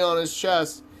injury on his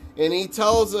chest. And he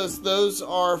tells us those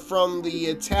are from the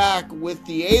attack with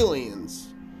the aliens.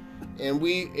 And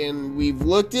we've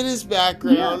looked at his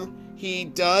background. Yeah.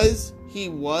 He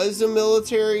was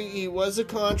a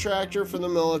contractor for the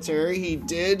military. He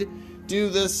did do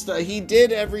this stuff. He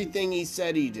did everything he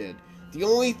said he did. The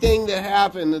only thing that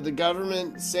happened that the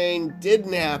government saying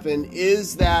didn't happen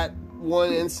is that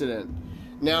one incident.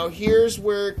 Now, here's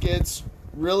where it gets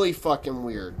really fucking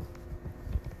weird.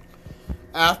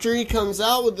 After he comes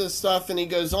out with this stuff and he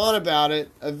goes on about it,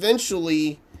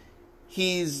 eventually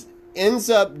ends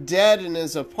up dead in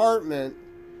his apartment,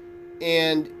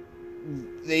 and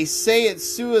they say it's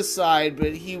suicide,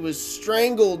 but he was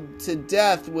strangled to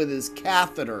death with his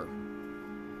catheter.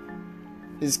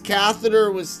 His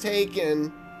catheter was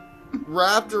taken,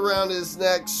 wrapped around his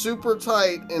neck super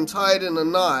tight and tied in a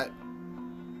knot.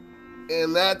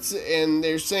 And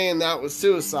they're saying that was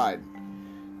suicide.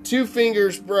 2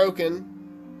 fingers broken.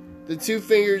 The 2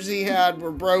 fingers he had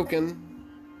were broken.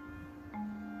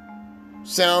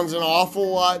 Sounds an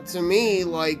awful lot to me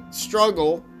like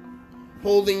struggle,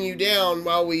 holding you down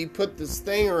while we put this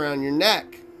thing around your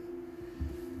neck.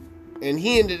 And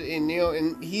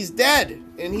and he's dead.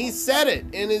 And he said it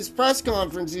in his press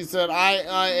conference. He said,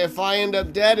 if I end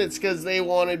up dead, it's because they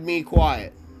wanted me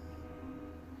quiet.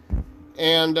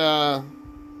 And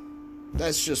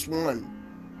that's just one.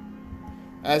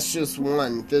 That's just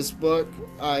one. This book,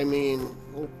 I mean,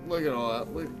 look at all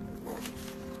that. Look.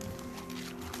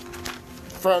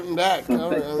 Front and back.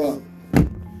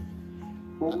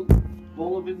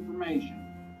 Full of information.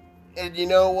 And you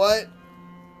know what?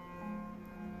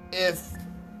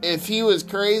 If he was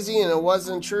crazy and it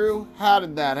wasn't true, how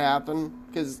did that happen?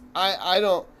 Because I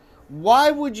don't...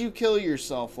 Why would you kill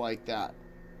yourself like that?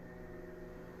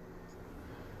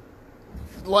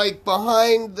 Like,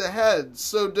 behind the head,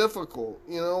 so difficult.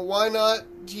 Why not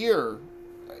here?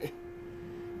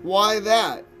 Why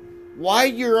that? Why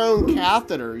your own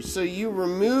catheter? So you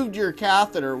removed your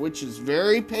catheter, which is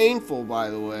very painful, by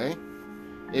the way.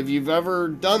 If you've ever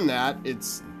done that,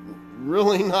 it's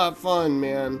really not fun,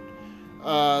 man.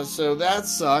 So that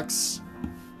sucks.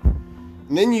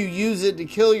 And then you use it to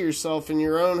kill yourself in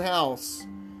your own house.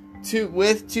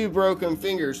 With 2 broken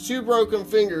fingers. 2 broken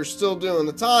fingers still doing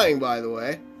the tying, by the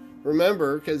way.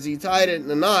 Remember, because he tied it in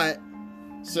a knot.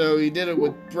 So he did it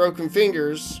with broken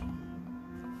fingers.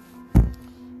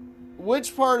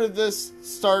 Which part of this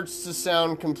starts to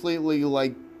sound completely,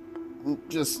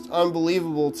 just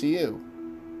unbelievable to you?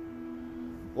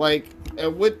 Like,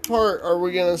 at what part are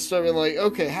we gonna start being like,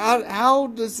 okay, how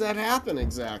does that happen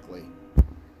exactly?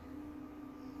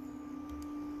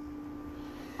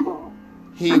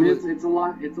 It's a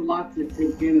lot to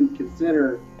take in and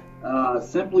consider,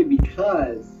 simply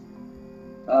because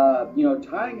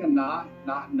tying a knot,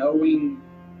 not knowing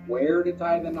where to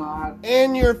tie the knot,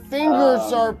 and your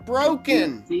fingers are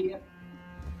broken,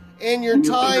 and you're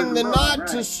tying the knot right.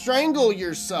 to strangle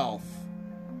yourself.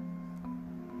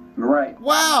 Right.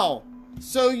 Wow.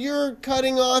 So you're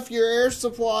cutting off your air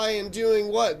supply and doing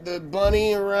what? The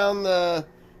bunny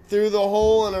through the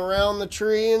hole and around the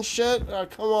tree and shit?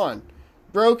 Come on.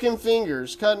 Broken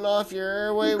fingers, cutting off your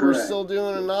airway, Correct. we're still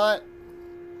doing a knot?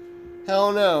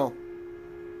 Hell no.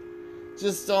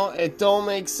 It don't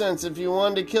make sense. If you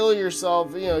wanted to kill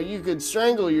yourself, you could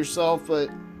strangle yourself, but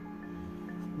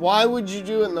why would you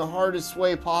do it in the hardest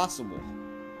way possible?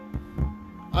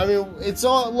 I mean,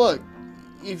 look,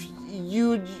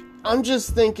 I'm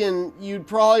just thinking you'd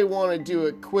probably want to do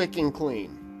it quick and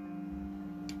clean.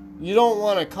 You don't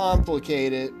want to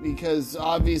complicate it, because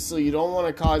obviously you don't want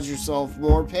to cause yourself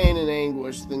more pain and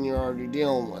anguish than you're already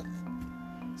dealing with.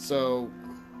 So,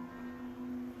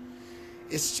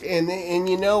 and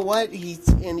you know what? It's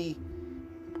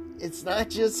not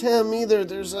just him either.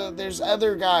 There's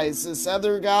other guys. This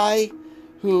other guy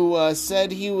who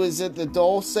said he was at the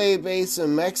Dulce base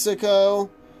in Mexico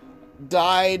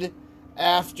died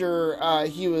after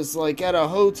he was like at a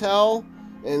hotel,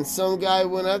 and some guy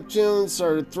went up to him and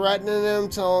started threatening him,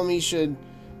 telling him he should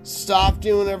stop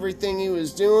doing everything he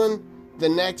was doing. The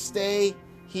next day,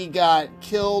 he got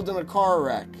killed in a car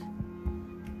wreck.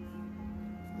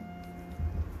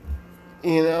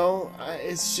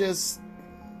 It's just,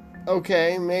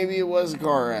 okay, maybe it was a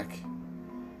car wreck.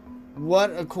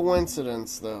 What a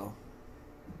coincidence, though.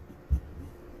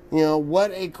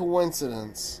 What a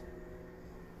coincidence.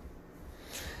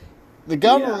 The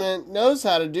government knows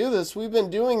how to do this. We've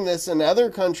been doing this in other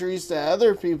countries to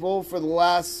other people for the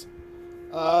last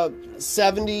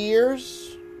 70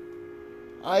 years,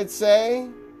 I'd say,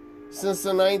 since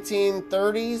the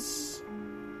 1930s.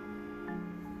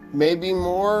 Maybe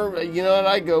more.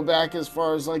 I'd go back as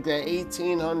far as like the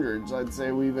 1800s. I'd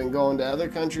say we've been going to other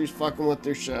countries fucking with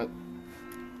their shit.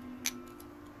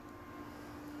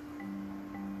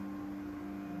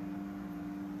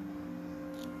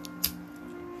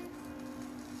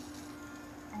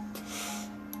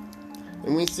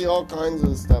 And we see all kinds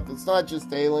of stuff. It's not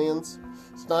just aliens.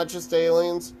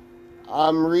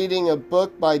 I'm reading a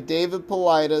book by David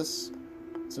Paulides.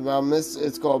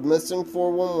 It's called Missing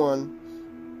 411.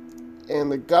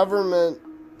 And the government,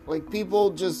 like, people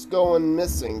just going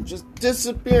missing, just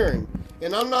disappearing.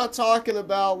 And I'm not talking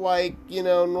about, like,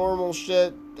 normal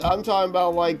shit. I'm talking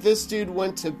about, like, this dude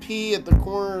went to pee at the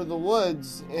corner of the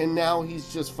woods, and now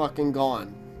he's just fucking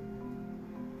gone.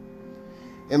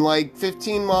 And like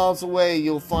 15 miles away,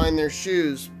 you'll find their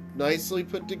shoes nicely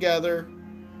put together,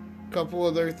 a couple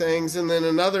of their things, and then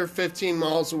another 15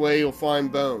 miles away, you'll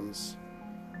find bones.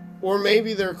 Or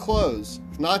maybe their clothes.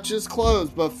 Not just clothes,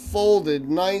 but folded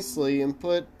nicely and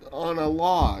put on a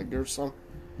log or something.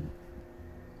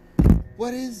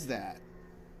 What is that?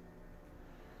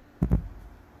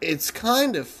 It's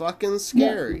kind of fucking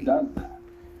scary. Yes, it does that.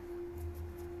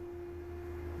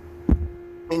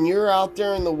 And you're out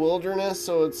there in the wilderness,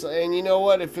 and you know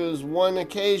what, if it was one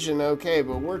occasion, okay,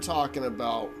 but we're talking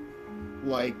about,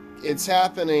 like, it's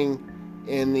happening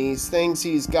in these things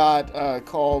he's got,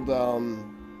 called, I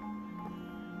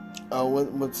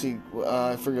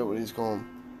forget what he's called.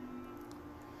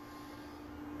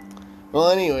 Well,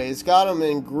 anyway, it's got them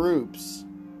in groups,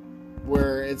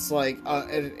 where it's like,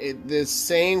 this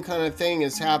same kind of thing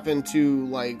has happened to,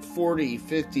 like, 40,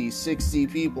 50, 60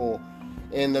 people.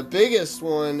 And the biggest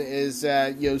one is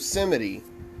at Yosemite,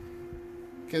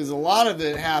 because a lot of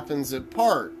it happens at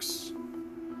parks.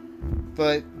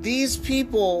 But these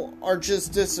people are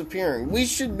just disappearing. We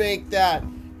should make that,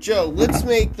 Joe, let's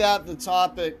make that the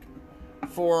topic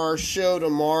for our show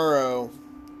tomorrow.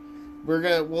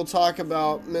 We'll talk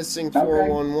about missing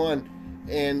 411.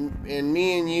 And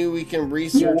me and you, we can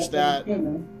research that.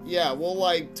 Yeah, we'll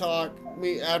like talk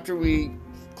after we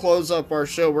close up our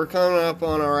show. We're coming up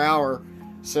on our hour.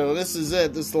 So this is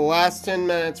it. This is the last 10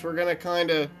 minutes. We're gonna kind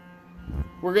of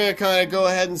go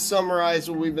ahead and summarize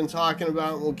what we've been talking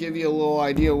about, and we'll give you a little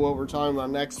idea of what we're talking about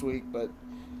next week. But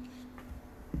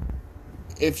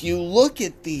if you look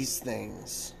at these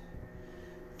things,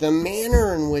 the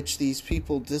manner in which these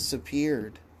people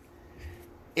disappeared,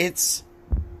 it's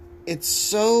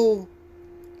so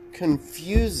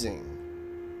confusing.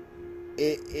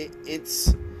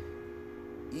 It's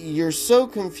you're so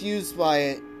confused by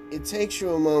it. it takes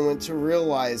you a moment to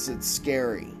realize it's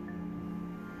scary.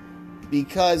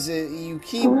 Because you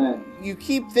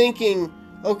keep thinking,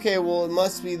 okay, well, it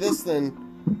must be this then.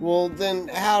 Well, then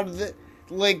how did it...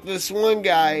 Like this one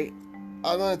guy,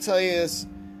 I'm going to tell you this.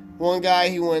 One guy,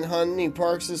 he went hunting. He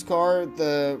parks his car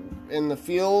in the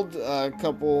field,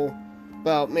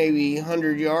 about maybe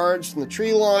 100 yards from the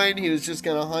tree line. He was just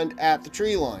going to hunt at the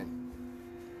tree line.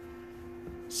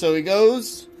 So he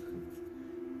goes.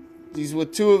 He's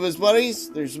with two of his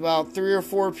buddies. There's about 3 or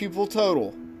 4 people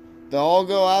total. They all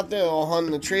go out there. They all hunt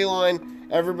in the tree line.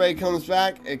 Everybody comes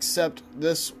back except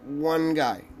this one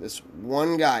guy. This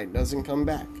one guy doesn't come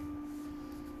back.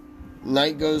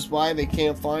 Night goes by. They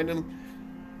can't find him.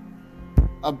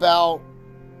 About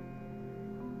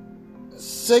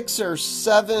 6 or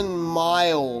 7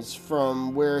 miles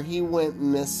from where he went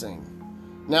missing.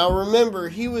 Now remember,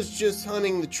 he was just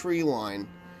hunting the tree line.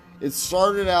 It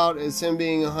started out as him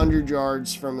being 100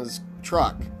 yards from his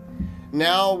truck.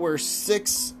 Now we're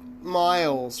 6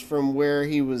 miles from where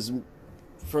he was,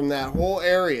 from that whole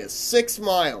area. 6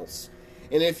 miles.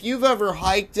 And if you've ever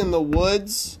hiked in the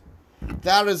woods,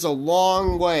 that is a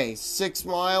long way. 6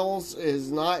 miles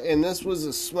is not, and this was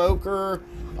a smoker.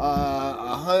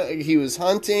 He was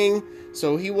hunting,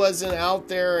 so he wasn't out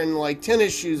there in like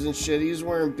tennis shoes and shit. He was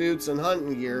wearing boots and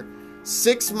hunting gear.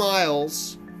 6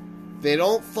 miles. They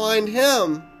don't find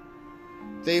him.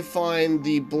 They find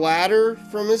the bladder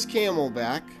from his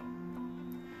camelback.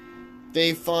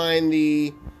 They find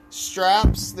the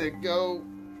straps that go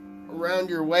around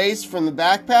your waist from the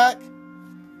backpack.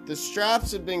 The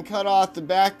straps have been cut off the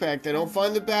backpack. They don't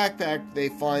find the backpack. They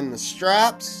find the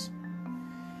straps.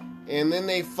 And then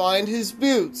they find his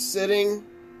boots sitting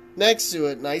next to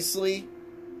it nicely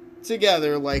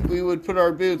together, like we would put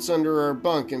our boots under our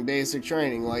bunk in basic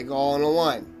training, like all in a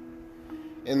line.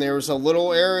 And there was a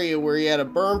little area where he had a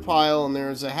burn pile, and there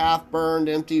was a half-burned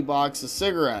empty box of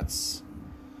cigarettes.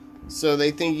 So they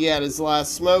think he had his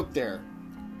last smoke there.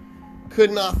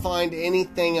 Could not find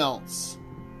anything else.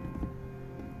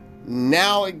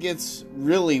 Now it gets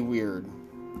really weird.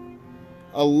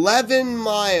 11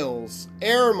 miles,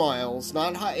 air miles,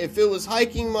 not if it was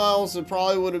hiking miles, it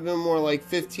probably would have been more like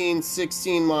 15,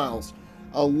 16 miles.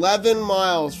 11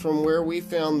 miles from where we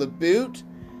found the boot,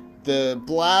 the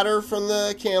bladder from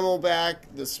the camelback,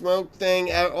 the smoke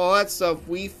thing, all that stuff,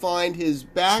 we find his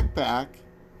backpack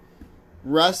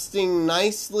resting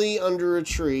nicely under a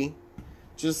tree,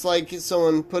 just like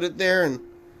someone put it there and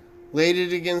laid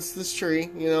it against this tree,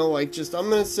 you know, like just, I'm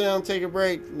going to sit down and take a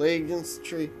break, lay it against the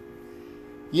tree.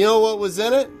 You know what was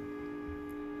in it?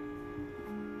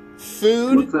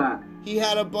 Food. What's that? He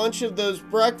had a bunch of those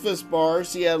breakfast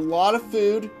bars. He had a lot of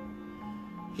food.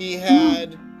 He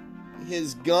had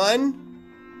his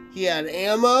gun. He had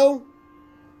ammo.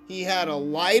 He had a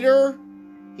lighter.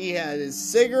 He had his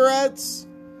cigarettes.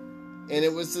 And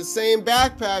it was the same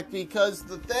backpack because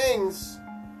the things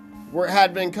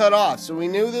had been cut off. So we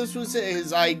knew this was it.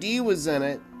 His ID was in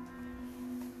it.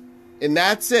 And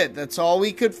that's it. That's all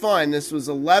we could find. This was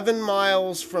 11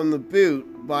 miles from the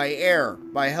boot by air,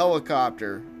 by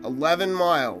helicopter. 11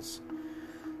 miles.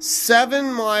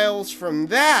 7 miles from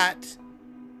that,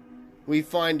 we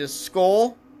find a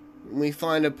skull and we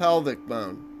find a pelvic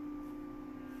bone.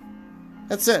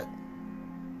 That's it.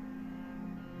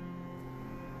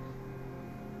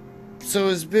 So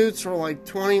his boots were like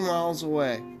 20 miles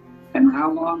away. And how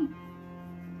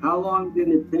long did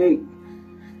it take?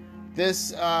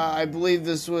 This, I believe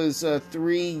this was a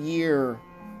 3-year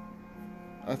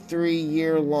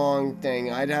long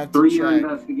thing. I'd have to check. 3-year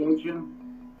investigation?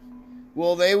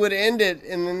 Well, they would end it,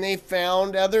 and then they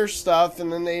found other stuff,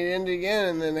 and then they'd end it again,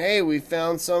 and then, hey, we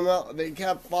found some else. They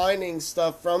kept finding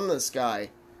stuff from this guy.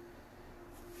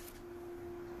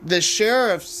 The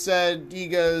sheriff said, he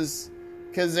goes,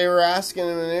 because they were asking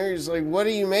him in there, he's like, what do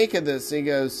you make of this? He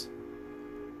goes,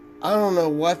 I don't know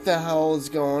what the hell is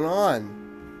going on.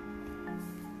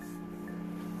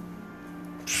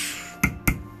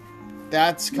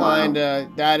 That's kind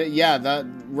of, that,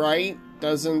 right?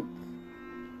 Doesn't,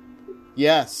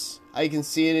 yes, I can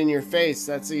see it in your face.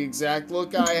 That's the exact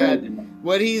look I had.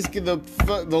 What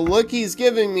the look he's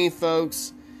giving me,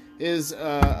 folks, is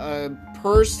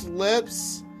pursed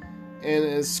lips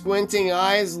and squinting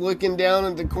eyes looking down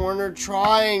at the corner,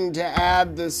 trying to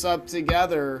add this up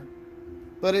together,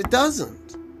 but it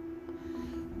doesn't.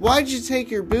 Why'd you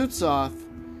take your boots off?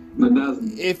 It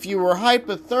doesn't. If you were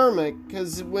hypothermic,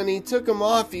 because when he took them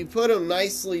off, he put them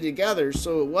nicely together,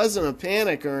 so it wasn't a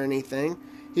panic or anything.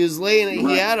 He was laying it,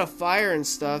 he had a fire and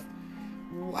stuff.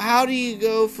 How do you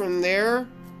go from there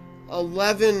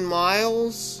 11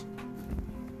 miles?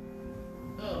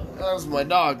 Oh, that was my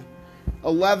dog.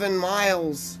 11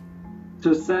 miles.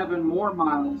 To 7 more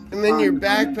miles. And then your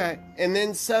backpack. And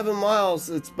then 7 miles,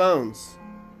 it's bones.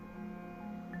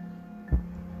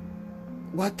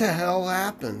 What the hell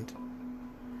happened?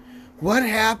 What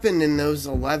happened in those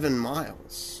 11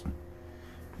 miles?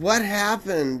 What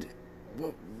happened?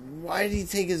 Why did he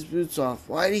take his boots off?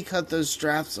 Why did he cut those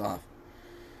straps off?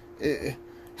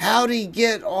 How did he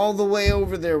get all the way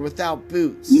over there without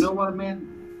boots? You know what,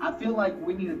 man? I feel like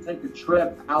we need to take a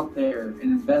trip out there and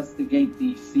investigate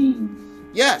these scenes.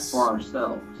 Yes. For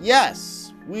ourselves.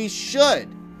 Yes, we should.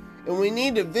 And we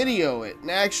need to video it and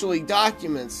actually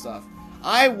document stuff.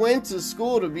 I went to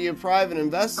school to be a private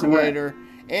investigator. Correct.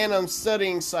 And I'm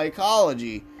studying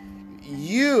psychology.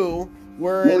 You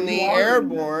were in the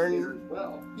airborne.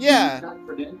 Well. Yeah. You've got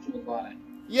credentials on it.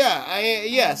 Yeah,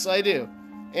 yes, I do.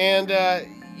 And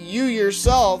you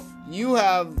yourself, you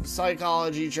have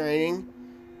psychology training.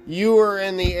 You were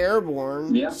in the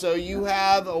airborne. Yeah. So you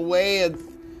have a way of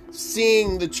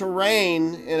seeing the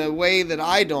terrain in a way that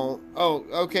I don't. Oh,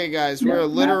 okay, guys. We're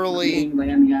literally...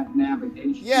 landing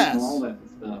navigation. Yes. And all that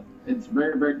stuff. It's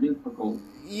very, very difficult.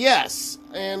 Yes,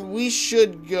 and we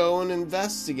should go and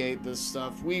investigate this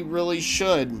stuff. We really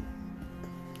should.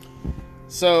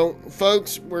 So,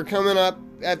 folks, we're coming up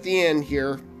at the end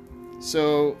here.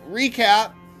 So,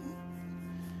 recap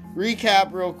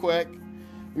real quick.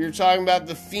 We were talking about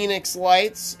the Phoenix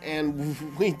Lights, and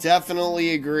we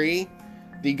definitely agree.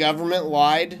 The government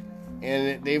lied,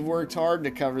 and they've worked hard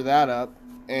to cover that up.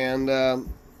 And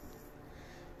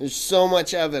there's so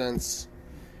much evidence.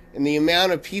 And the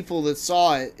amount of people that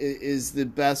saw it is the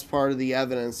best part of the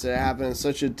evidence that it happened in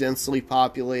such a densely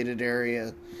populated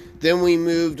area. Then we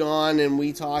moved on and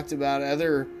we talked about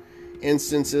other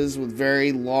instances with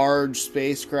very large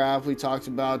spacecraft. We talked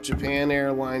about Japan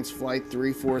Airlines Flight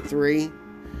 343.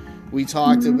 We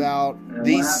talked about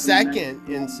the second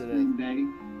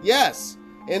incident. Yes.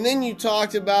 And then you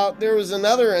talked about there was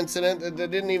another incident that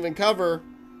didn't even cover.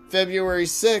 February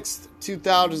 6th,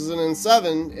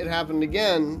 2007, it happened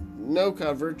again. No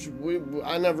coverage.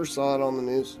 I never saw it on the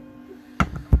news.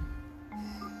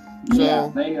 So,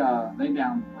 yeah, they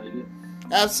downplayed it.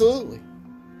 Absolutely.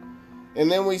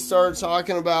 And then we started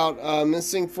talking about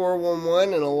missing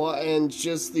 411 and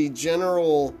just the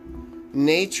general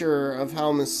nature of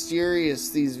how mysterious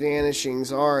these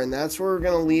vanishings are. And that's where we're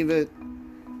going to leave it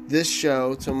this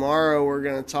show. Tomorrow we're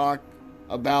going to talk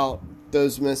about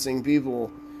those missing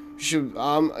people.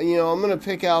 I'm going to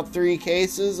pick out 3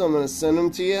 cases. I'm going to send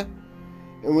them to you,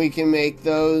 and we can make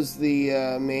those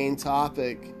the main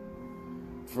topic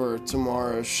for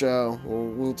tomorrow's show.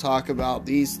 We'll talk about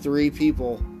these 3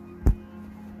 people,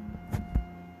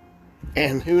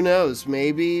 and who knows?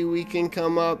 Maybe we can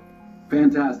come up.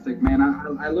 Fantastic, man!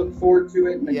 I look forward to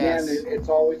it, and again, it's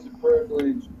always a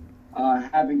privilege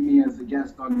having me as a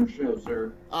guest on your show,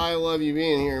 sir. I love you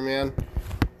being here, man.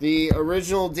 The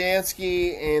original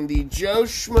Dansky and the Joe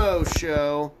Schmo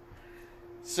Show.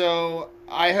 So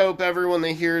I hope everyone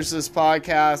that hears this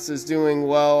podcast is doing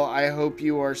well. I hope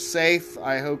you are safe.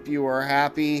 I hope you are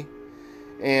happy.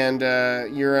 And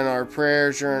you're in our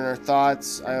prayers. You're in our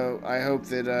thoughts. I hope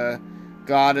that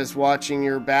God is watching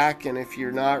your back. And if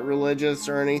you're not religious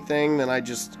or anything, then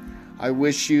I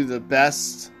wish you the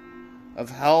best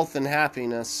of health and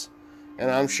happiness.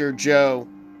 And I'm sure Joe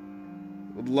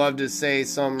would love to say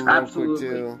something real quick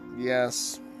too.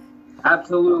 Yes.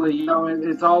 Absolutely.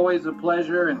 It's always a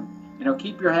pleasure, and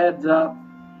keep your heads up.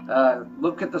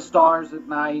 Look at the stars at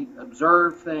night.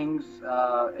 Observe things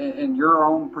in your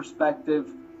own perspective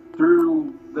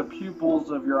through the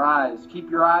pupils of your eyes. Keep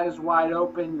your eyes wide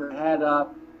open, your head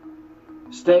up.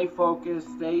 Stay focused.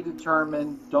 Stay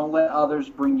determined. Don't let others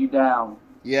bring you down.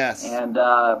 Yes. And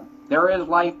there is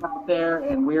life out there,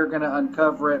 and we are going to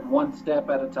uncover it one step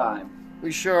at a time.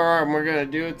 We sure are, and we're going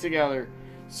to do it together.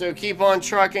 So keep on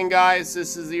trucking, guys.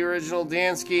 This is the original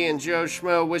Dansky and Joe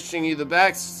Schmo wishing you the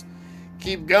best.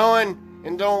 Keep going,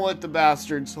 and don't let the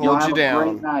bastards hold you down. Have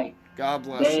a great night. God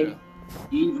bless you.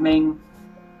 Evening.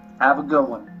 Have a good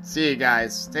one. See you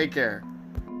guys. Take care.